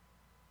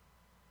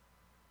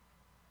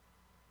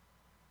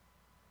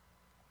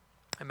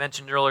 I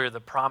mentioned earlier the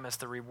promise,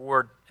 the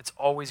reward. It's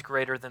always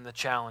greater than the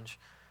challenge.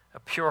 A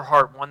pure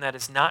heart, one that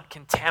is not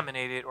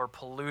contaminated or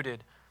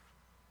polluted.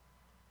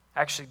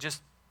 Actually,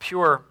 just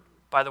pure,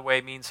 by the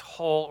way, means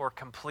whole or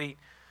complete,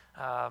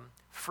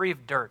 free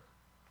of dirt.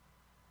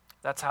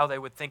 That's how they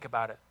would think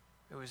about it.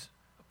 It was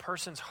a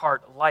person's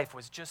heart, life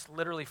was just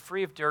literally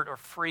free of dirt or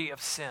free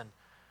of sin.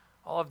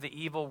 All of the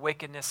evil,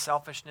 wickedness,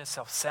 selfishness,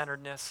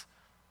 self-centeredness,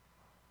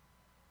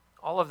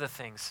 all of the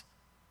things.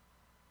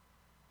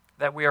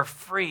 That we are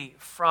free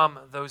from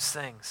those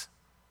things.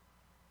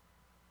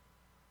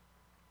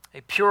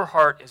 A pure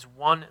heart is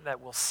one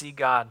that will see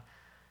God.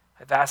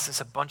 I've asked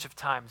this a bunch of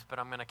times, but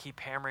I'm going to keep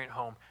hammering it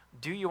home.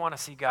 Do you want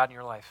to see God in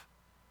your life?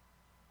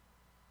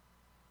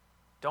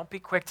 Don't be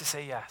quick to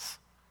say yes,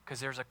 because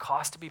there's a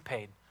cost to be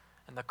paid.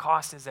 And the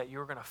cost is that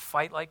you're going to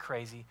fight like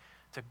crazy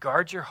to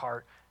guard your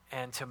heart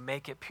and to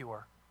make it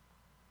pure.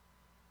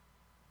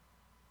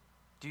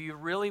 Do you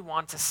really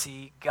want to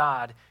see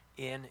God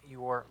in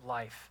your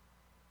life?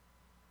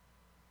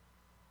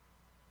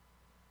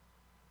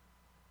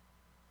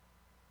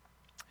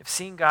 If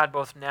seeing God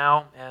both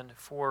now and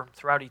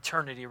throughout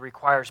eternity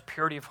requires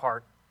purity of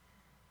heart,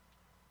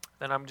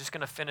 then I'm just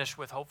going to finish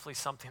with hopefully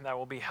something that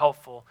will be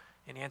helpful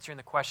in answering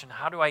the question,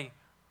 how do I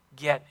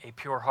get a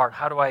pure heart?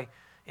 How do I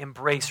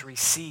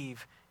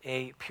receive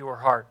a pure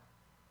heart?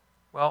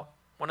 Well,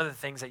 one of the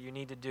things that you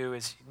need to do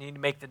is you need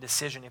to make the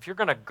decision. If you're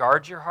going to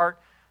guard your heart,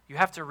 you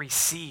have to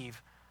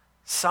receive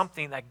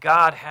something that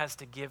God has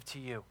to give to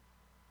you.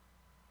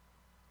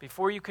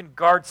 Before you can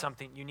guard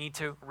something, you need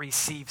to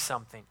receive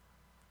something.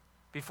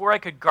 Before I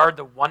could guard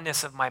the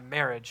oneness of my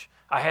marriage,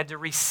 I had to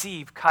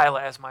receive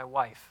Kyla as my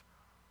wife.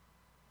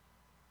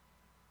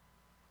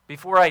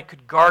 Before I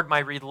could guard my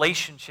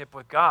relationship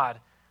with God,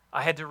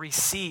 I had to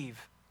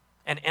receive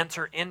and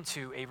enter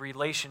into a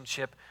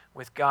relationship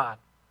with God.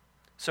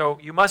 So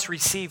you must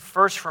receive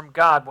first from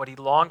God what He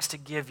longs to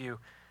give you,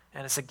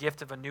 and it's a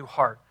gift of a new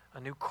heart, a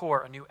new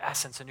core, a new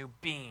essence, a new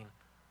being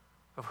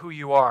of who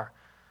you are.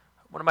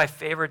 One of my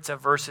favorites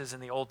of verses in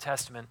the Old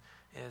Testament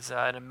is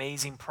an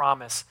amazing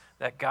promise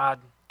that God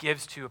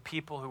gives to a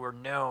people who are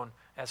known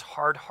as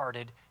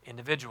hard-hearted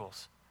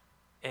individuals,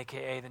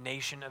 aka the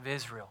nation of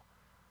Israel.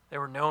 They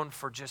were known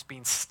for just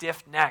being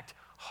stiff-necked,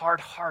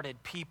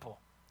 hard-hearted people.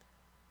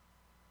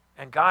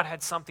 And God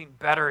had something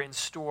better in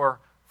store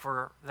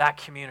for that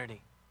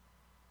community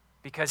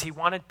because He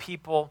wanted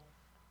people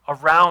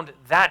around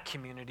that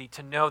community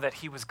to know that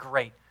He was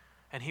great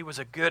and He was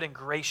a good and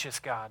gracious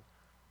God,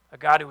 a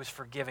God who was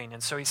forgiving.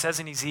 And so He says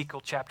in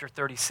Ezekiel chapter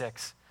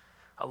 36,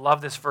 I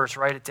love this verse,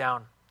 write it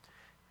down.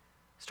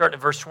 Starting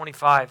at verse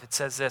 25, it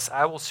says this,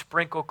 I will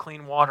sprinkle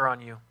clean water on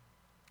you,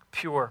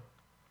 pure,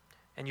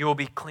 and you will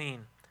be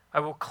clean. I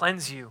will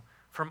cleanse you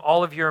from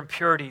all of your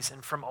impurities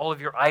and from all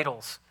of your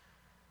idols.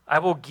 I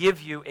will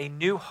give you a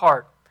new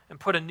heart and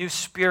put a new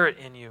spirit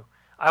in you.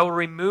 I will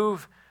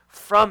remove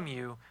from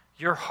you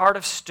your heart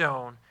of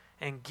stone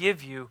and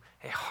give you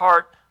a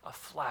heart of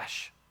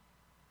flesh.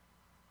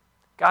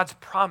 God's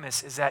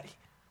promise is that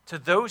to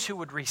those who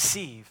would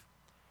receive,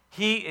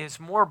 He is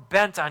more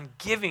bent on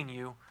giving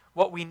you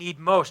what we need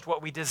most,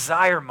 what we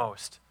desire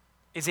most,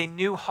 is a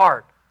new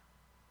heart.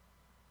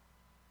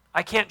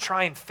 I can't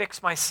try and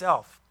fix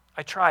myself.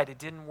 I tried, it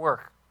didn't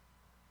work.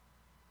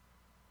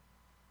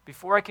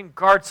 Before I can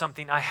guard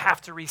something, I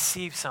have to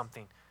receive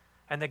something.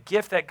 And the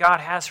gift that God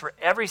has for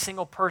every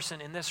single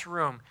person in this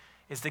room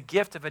is the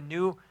gift of a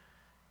new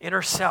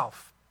inner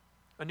self,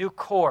 a new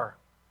core,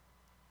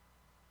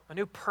 a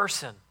new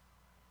person,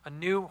 a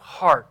new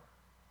heart.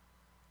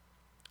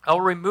 I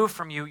will remove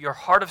from you your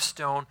heart of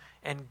stone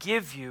and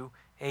give you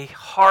a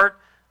heart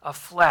of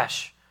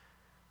flesh,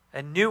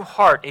 a new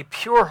heart, a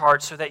pure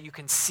heart, so that you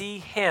can see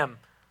him.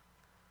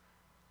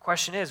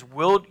 Question is,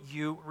 will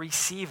you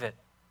receive it?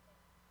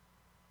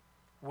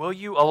 Will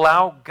you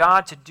allow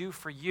God to do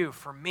for you,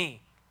 for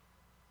me,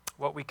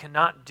 what we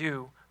cannot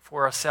do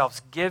for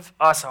ourselves? Give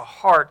us a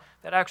heart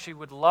that actually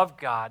would love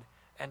God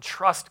and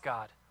trust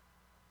God,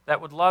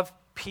 that would love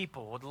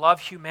people, would love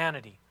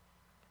humanity,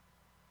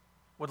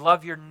 would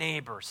love your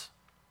neighbors.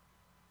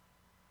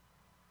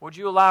 Would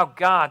you allow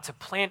God to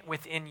plant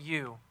within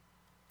you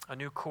a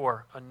new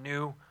core, a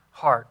new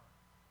heart?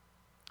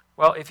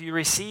 Well, if you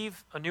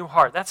receive a new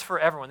heart, that's for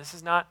everyone. This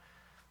is not,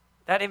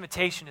 that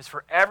invitation is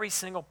for every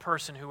single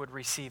person who would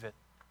receive it.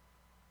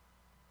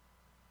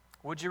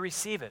 Would you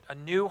receive it? A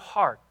new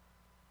heart.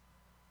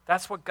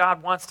 That's what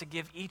God wants to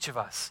give each of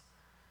us.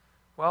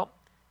 Well,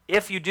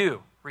 if you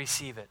do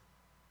receive it,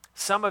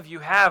 some of you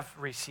have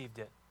received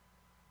it.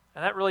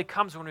 And that really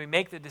comes when we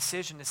make the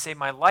decision to say,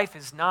 my life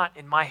is not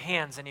in my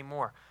hands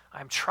anymore.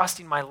 I'm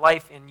trusting my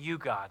life in you,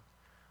 God.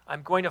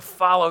 I'm going to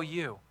follow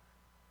you.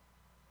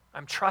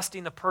 I'm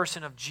trusting the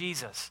person of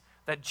Jesus,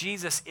 that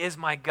Jesus is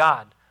my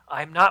God.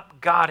 I'm not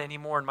God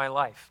anymore in my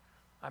life.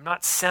 I'm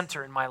not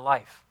center in my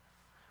life.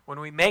 When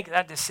we make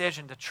that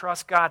decision to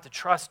trust God, to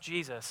trust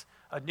Jesus,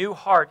 a new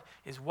heart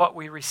is what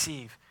we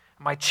receive.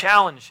 My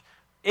challenge,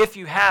 if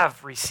you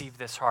have received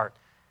this heart,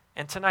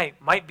 and tonight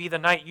might be the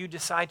night you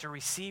decide to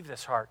receive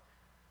this heart,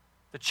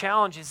 the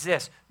challenge is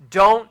this: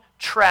 don't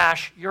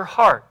trash your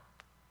heart.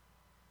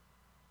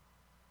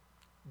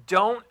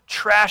 Don't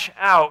trash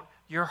out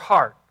your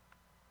heart.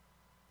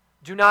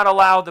 Do not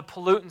allow the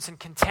pollutants and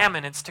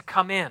contaminants to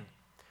come in.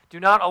 Do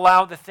not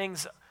allow the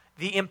things,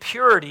 the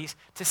impurities,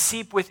 to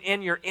seep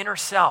within your inner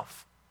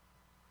self.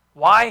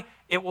 Why?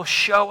 It will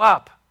show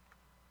up.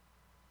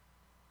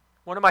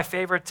 One of my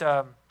favorite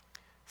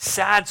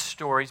sad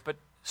stories, but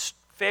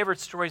favorite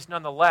stories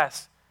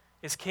nonetheless,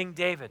 is King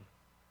David.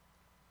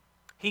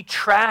 He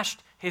trashed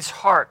his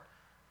heart.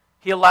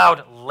 He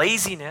allowed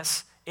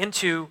laziness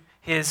into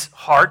his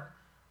heart,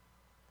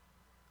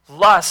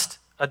 lust,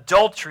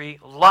 adultery,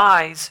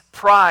 lies,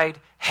 pride,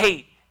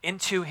 hate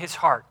into his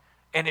heart,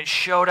 and it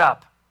showed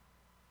up.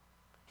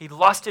 He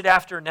lusted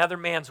after another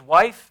man's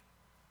wife.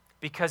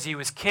 Because he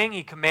was king,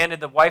 he commanded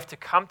the wife to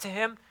come to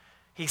him.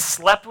 He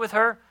slept with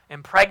her,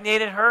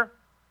 impregnated her.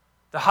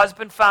 The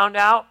husband found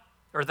out,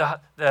 or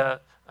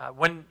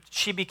when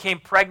she became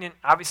pregnant,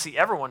 obviously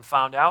everyone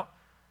found out,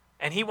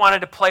 and he wanted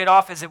to play it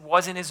off as it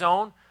wasn't his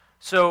own.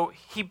 So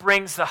he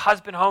brings the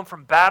husband home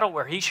from battle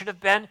where he should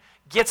have been,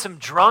 gets him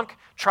drunk,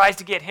 tries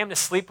to get him to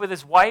sleep with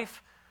his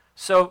wife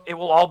so it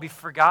will all be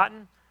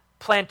forgotten.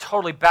 Plan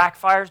totally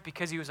backfires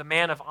because he was a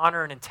man of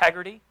honor and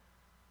integrity.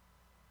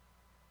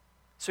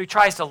 So he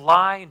tries to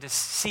lie and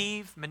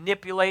deceive,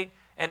 manipulate,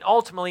 and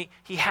ultimately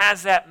he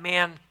has that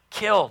man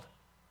killed.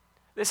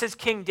 This is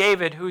King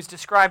David, who is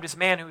described as a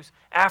man who's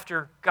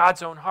after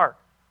God's own heart.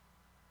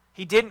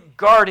 He didn't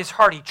guard his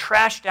heart. He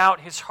trashed out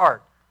his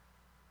heart.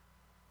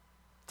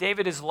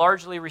 David is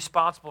largely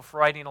responsible for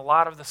writing a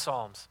lot of the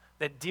Psalms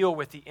that deal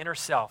with the inner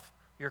self,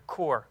 your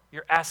core,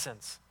 your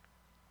essence.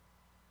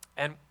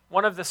 And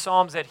one of the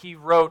Psalms that he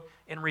wrote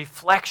in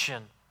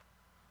reflection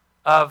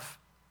of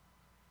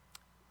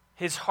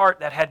his heart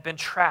that had been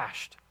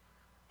trashed,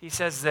 he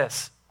says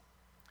this,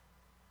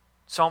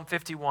 Psalm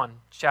 51,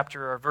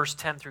 verse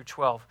 10 through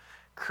 12.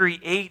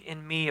 Create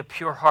in me a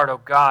pure heart, O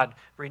God.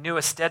 Renew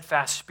a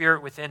steadfast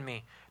spirit within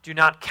me. Do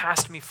not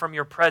cast me from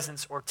your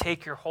presence or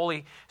take your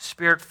Holy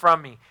Spirit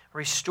from me.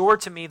 Restore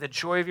to me the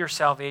joy of your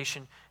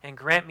salvation and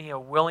grant me a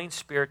willing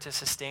spirit to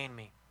sustain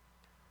me.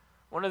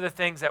 One of the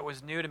things that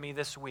was new to me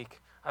this week,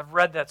 I've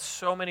read that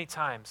so many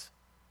times,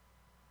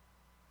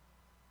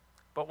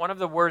 but one of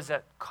the words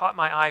that caught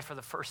my eye for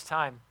the first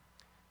time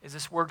is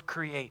this word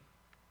create.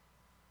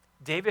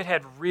 David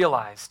had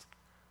realized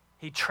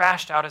he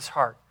trashed out his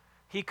heart.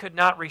 He could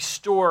not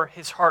restore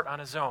his heart on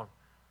his own.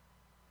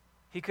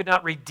 He could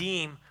not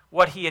redeem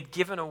what he had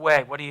given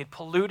away, what he had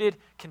polluted,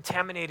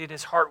 contaminated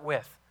his heart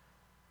with.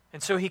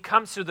 And so he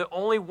comes to the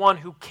only one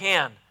who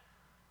can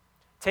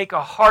take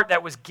a heart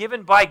that was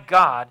given by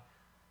God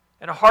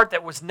and a heart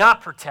that was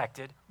not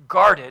protected,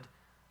 guarded,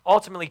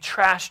 ultimately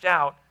trashed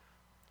out,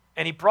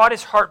 and he brought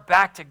his heart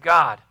back to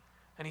God.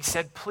 And he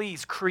said,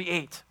 please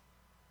create.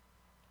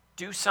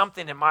 Do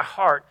something in my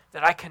heart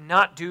that I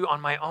cannot do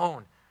on my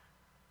own.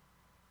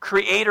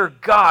 Creator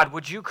God,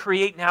 would you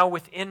create now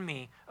within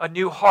me a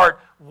new heart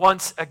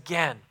once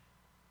again?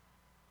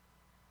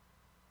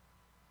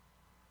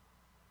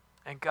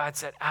 And God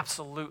said,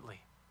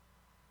 absolutely.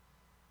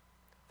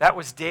 That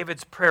was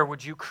David's prayer.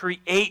 Would you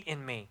create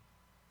in me?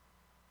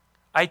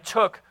 I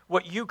took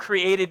what you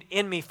created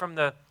in me from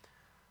the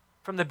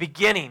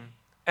beginning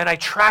and I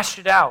trashed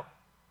it out.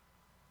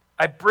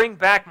 I bring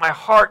back my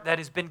heart that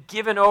has been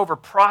given over,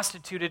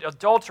 prostituted,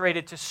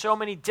 adulterated to so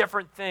many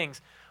different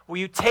things. Will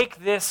you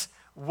take this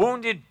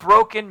wounded,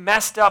 broken,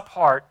 messed up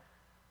heart,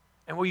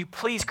 and will you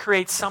please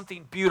create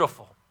something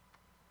beautiful?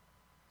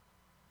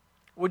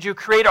 Would you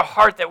create a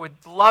heart that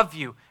would love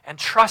you and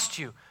trust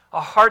you?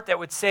 A heart that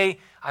would say,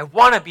 I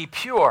want to be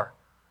pure.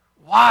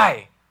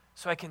 Why?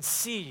 So I can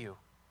see you.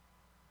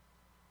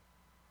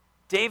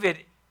 David,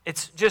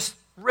 it's just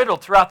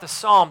riddled throughout the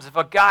Psalms of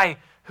a guy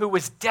who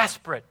was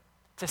desperate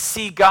to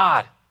see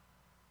God.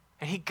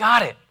 And he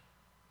got it.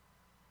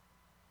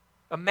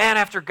 A man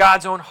after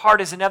God's own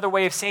heart is another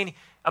way of saying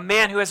a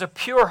man who has a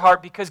pure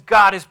heart because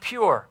God is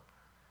pure.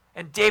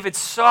 And David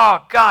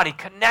saw God. He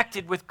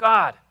connected with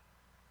God.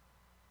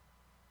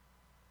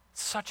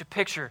 It's such a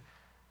picture.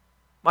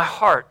 My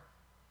heart,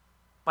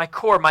 my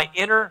core, my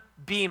inner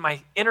being,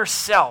 my inner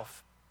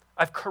self,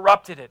 I've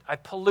corrupted it.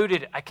 I've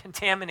polluted it. I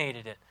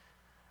contaminated it.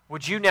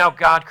 Would you now,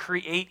 God,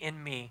 create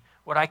in me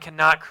what I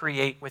cannot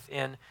create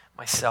within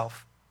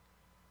myself?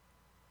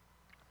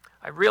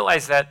 I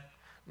realize that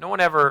no one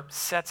ever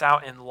sets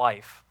out in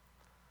life,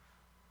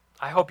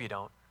 I hope you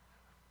don't,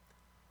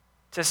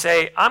 to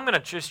say, I'm going to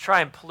just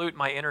try and pollute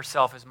my inner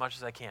self as much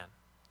as I can.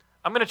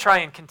 I'm going to try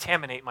and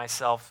contaminate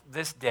myself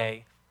this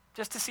day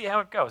just to see how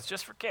it goes,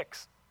 just for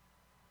kicks.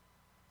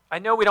 I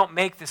know we don't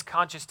make this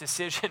conscious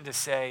decision to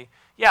say,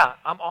 yeah,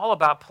 I'm all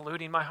about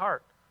polluting my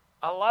heart.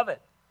 I love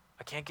it.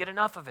 I can't get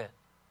enough of it.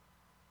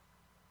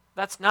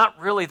 That's not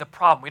really the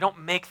problem. We don't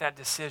make that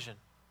decision.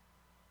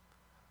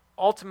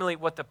 Ultimately,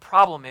 what the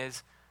problem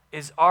is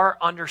our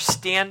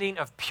understanding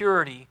of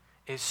purity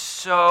is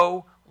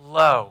so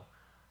low.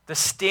 The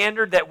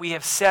standard that we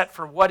have set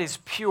for what is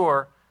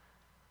pure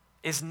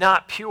is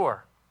not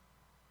pure.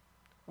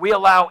 We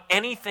allow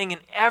anything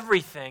and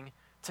everything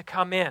to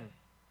come in.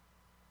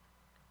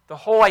 The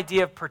whole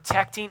idea of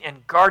protecting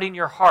and guarding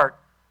your heart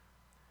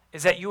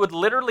is that you would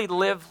literally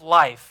live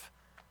life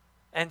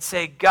and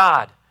say,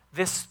 God,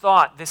 this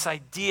thought, this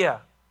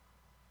idea,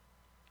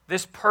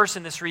 this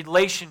person, this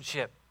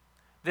relationship,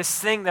 this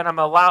thing that I'm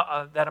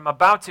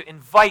about to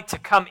invite to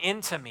come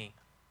into me,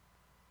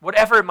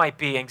 whatever it might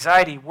be,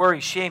 anxiety, worry,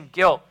 shame,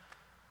 guilt,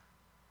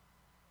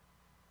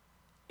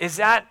 is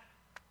that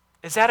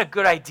a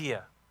good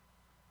idea?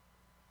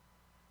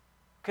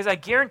 Because I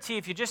guarantee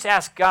if you just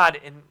ask God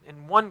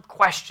in one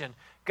question,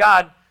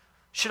 God,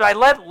 should I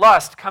let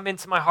lust come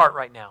into my heart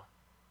right now?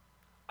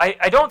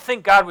 I don't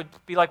think God would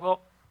be like, well,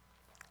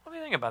 what do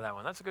you think about that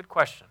one? That's a good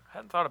question. I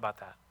hadn't thought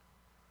about that.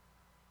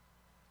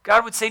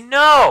 God would say,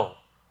 no,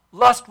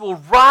 lust will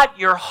rot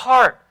your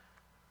heart.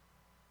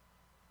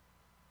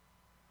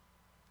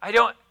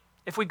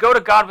 If we go to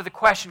God with a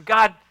question,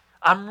 God,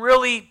 I'm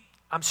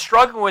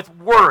struggling with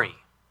worry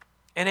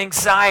and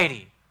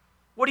anxiety.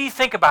 What do you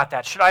think about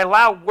that? Should I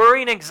allow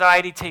worry and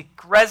anxiety to take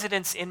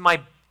residence in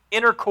my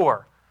inner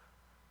core?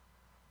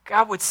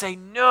 God would say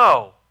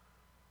no.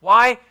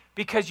 Why?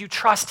 Because you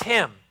trust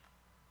Him.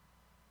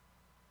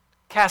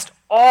 Cast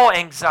all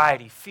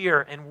anxiety,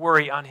 fear, and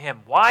worry on Him.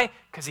 Why?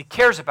 Because He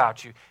cares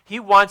about you. He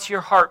wants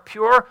your heart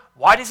pure.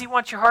 Why does He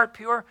want your heart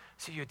pure?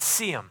 So you'd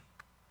see Him.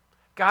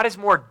 God is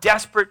more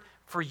desperate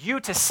for you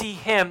to see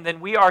Him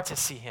than we are to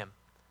see Him.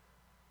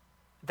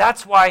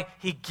 That's why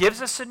He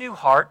gives us a new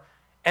heart,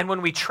 and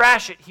when we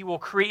trash it, He will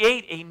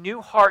create a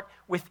new heart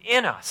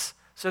within us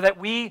so that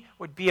we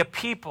would be a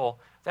people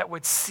that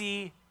would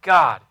see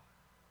God.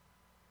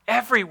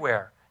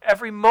 Everywhere,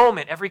 every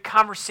moment, every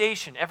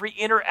conversation, every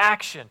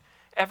interaction,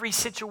 every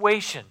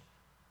situation.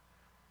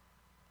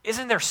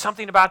 Isn't there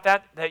something about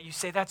that you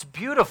say, that's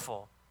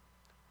beautiful,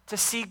 to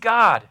see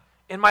God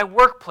in my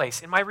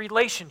workplace, in my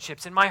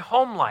relationships, in my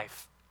home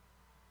life,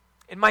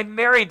 in my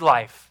married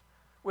life,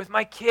 with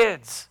my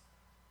kids?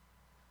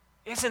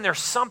 Isn't there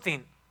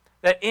something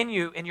that in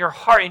you, in your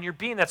heart, in your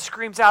being that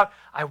screams out,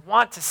 I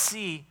want to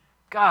see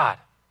God?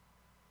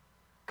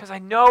 Because I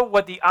know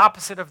what the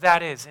opposite of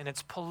that is, and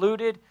it's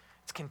polluted,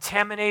 it's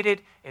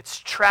contaminated, it's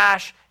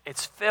trash,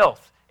 it's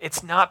filth.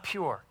 It's not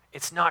pure.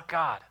 It's not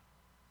God.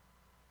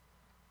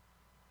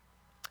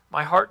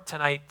 My heart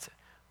tonight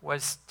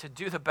was to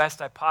do the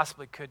best I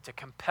possibly could to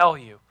compel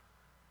you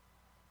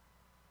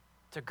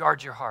to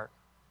guard your heart.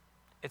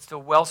 It's the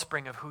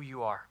wellspring of who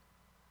you are.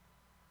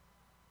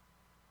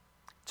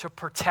 To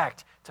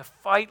protect, to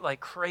fight like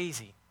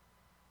crazy,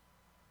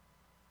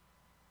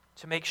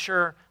 to make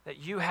sure that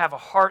you have a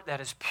heart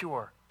that is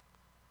pure.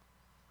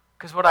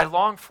 Because what I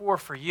long for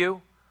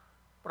you,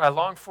 what I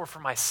long for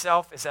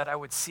myself, is that I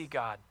would see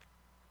God.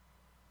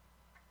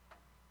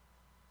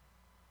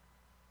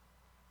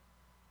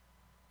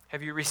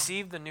 Have you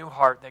received the new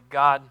heart that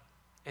God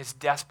is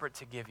desperate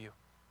to give you?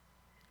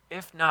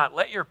 If not,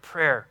 let your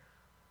prayer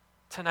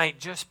tonight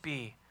just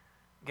be,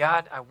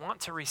 God, I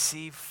want to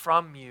receive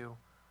from you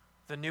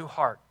the new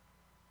heart,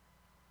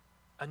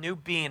 a new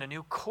being, a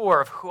new core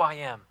of who I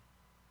am.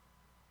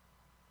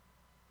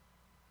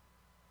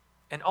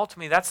 And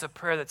ultimately, that's the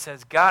prayer that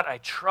says, God, I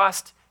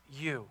trust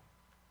you.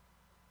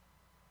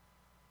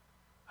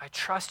 I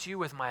trust you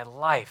with my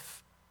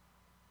life.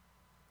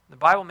 The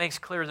Bible makes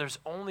clear there's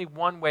only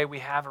one way we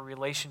have a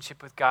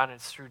relationship with God, and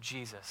it's through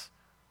Jesus.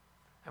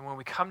 And when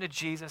we come to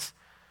Jesus,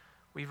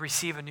 we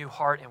receive a new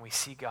heart and we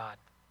see God.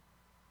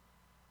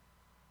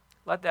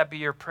 Let that be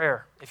your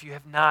prayer if you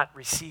have not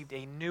received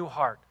a new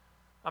heart.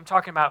 I'm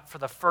talking about for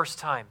the first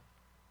time.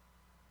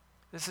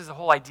 This is the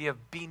whole idea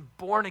of being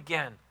born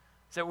again,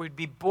 is that we'd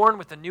be born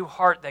with a new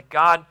heart that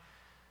God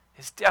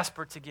is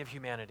desperate to give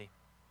humanity.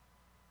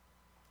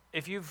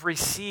 If you've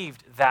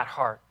received that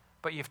heart,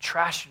 but you've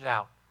trashed it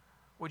out,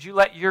 would you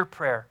let your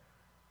prayer,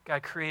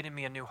 God, create in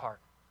me a new heart?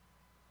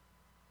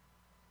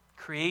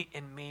 Create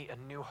in me a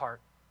new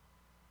heart.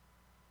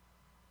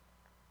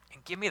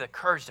 And give me the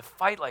courage to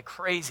fight like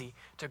crazy,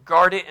 to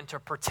guard it and to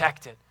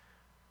protect it.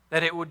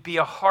 That it would be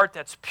a heart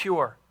that's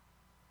pure,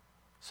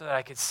 so that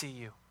I could see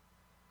you.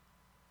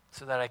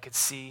 So that I could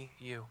see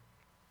you.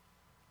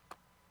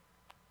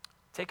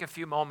 Take a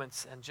few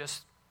moments and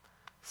just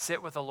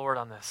sit with the Lord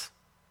on this.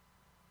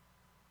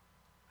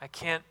 I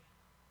can't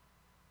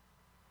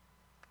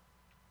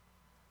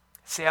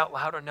say out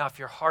loud enough,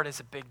 your heart is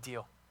a big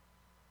deal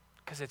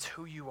because it's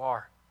who you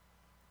are.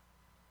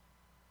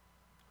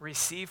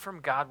 Receive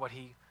from God what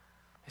He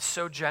is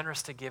so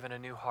generous to give in a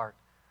new heart.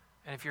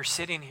 And if you're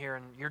sitting here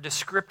and your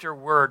descriptor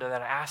word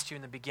that I asked you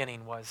in the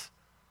beginning was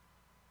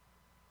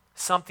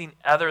something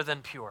other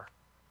than pure,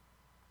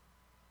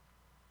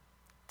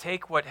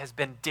 take what has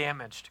been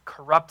damaged,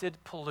 corrupted,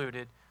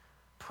 polluted,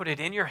 put it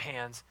in your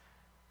hands.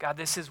 God,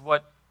 this is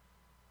what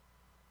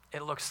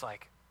it looks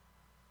like.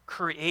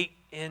 Create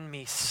in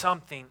me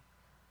something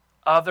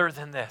other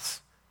than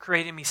this.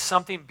 Create in me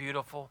something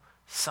beautiful,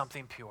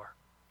 something pure,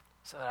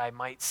 so that I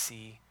might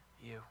see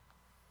you.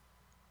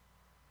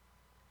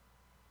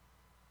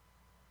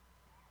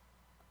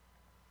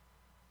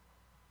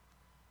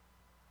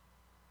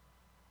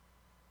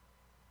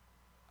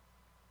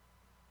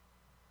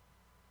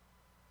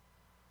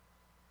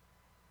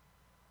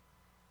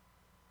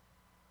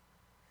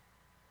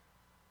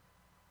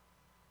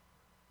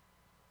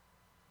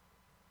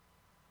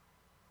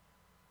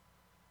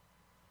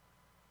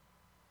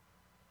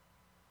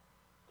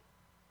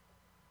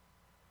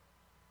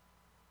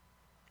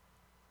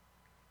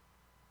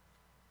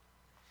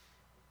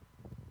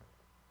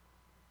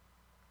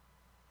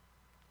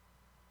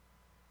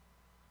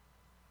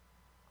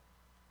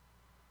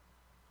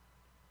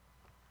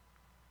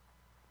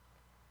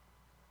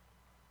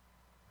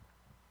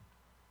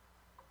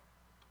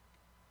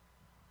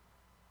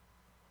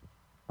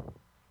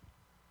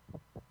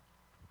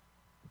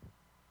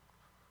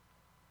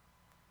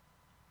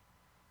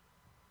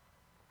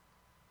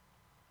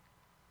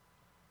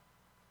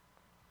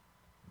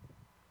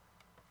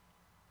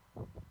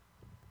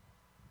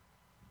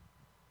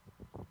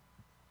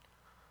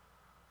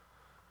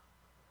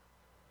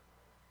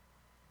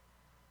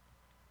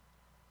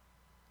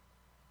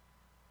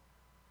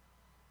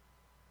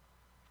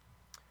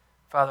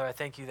 Father, I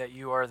thank you that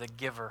you are the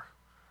giver.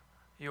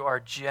 You are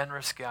a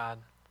generous God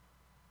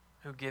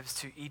who gives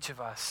to each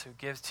of us, who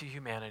gives to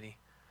humanity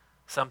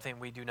something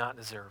we do not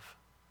deserve.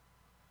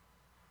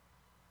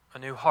 A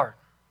new heart.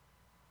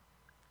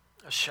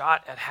 A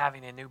shot at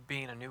having a new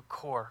being, a new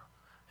core,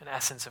 an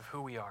essence of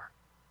who we are.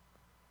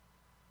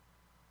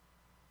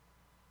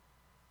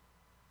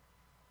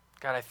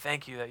 God, I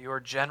thank you that you are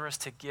generous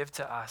to give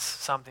to us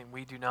something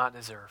we do not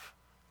deserve.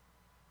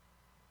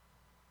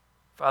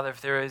 Father,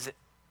 if there is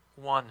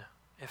one,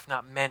 if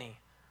not many,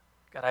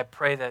 God, I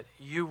pray that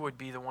you would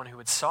be the one who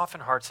would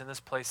soften hearts in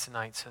this place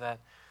tonight, so that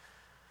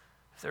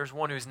if there's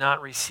one who's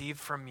not received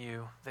from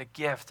you the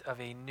gift of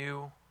a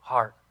new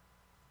heart,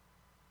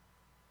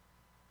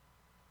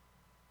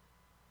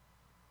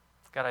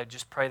 God, I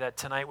just pray that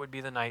tonight would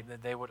be the night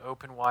that they would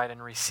open wide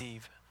and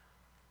receive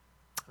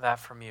that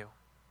from you.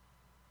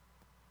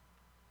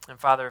 And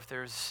Father, if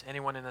there's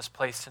anyone in this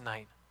place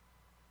tonight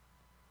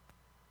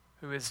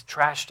who has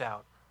trashed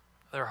out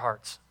their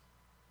hearts,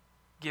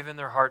 given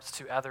their hearts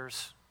to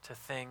others, to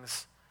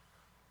things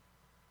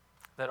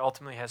that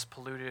ultimately has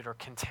polluted or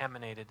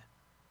contaminated,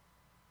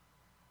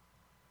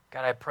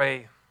 God, I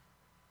pray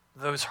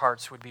those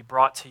hearts would be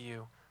brought to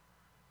you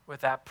with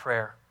that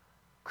prayer.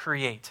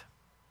 Create.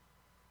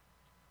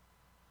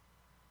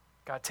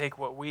 God, take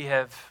what we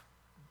have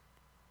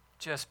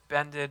just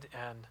bended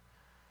and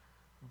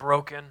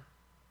broken,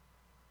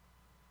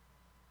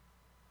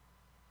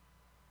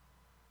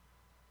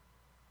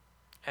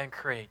 and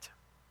create.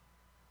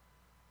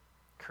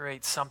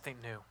 Create something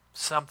new,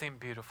 something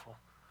beautiful.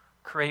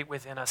 Create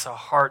within us a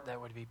heart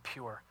that would be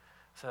pure,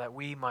 so that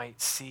we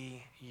might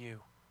see you.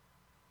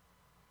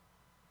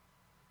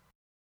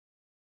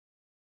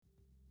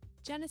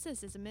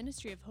 Genesis is a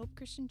ministry of Hope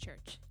Christian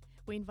Church.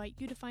 We invite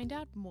you to find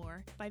out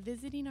more by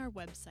visiting our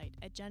website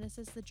at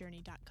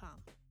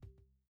genesisthejourney.com.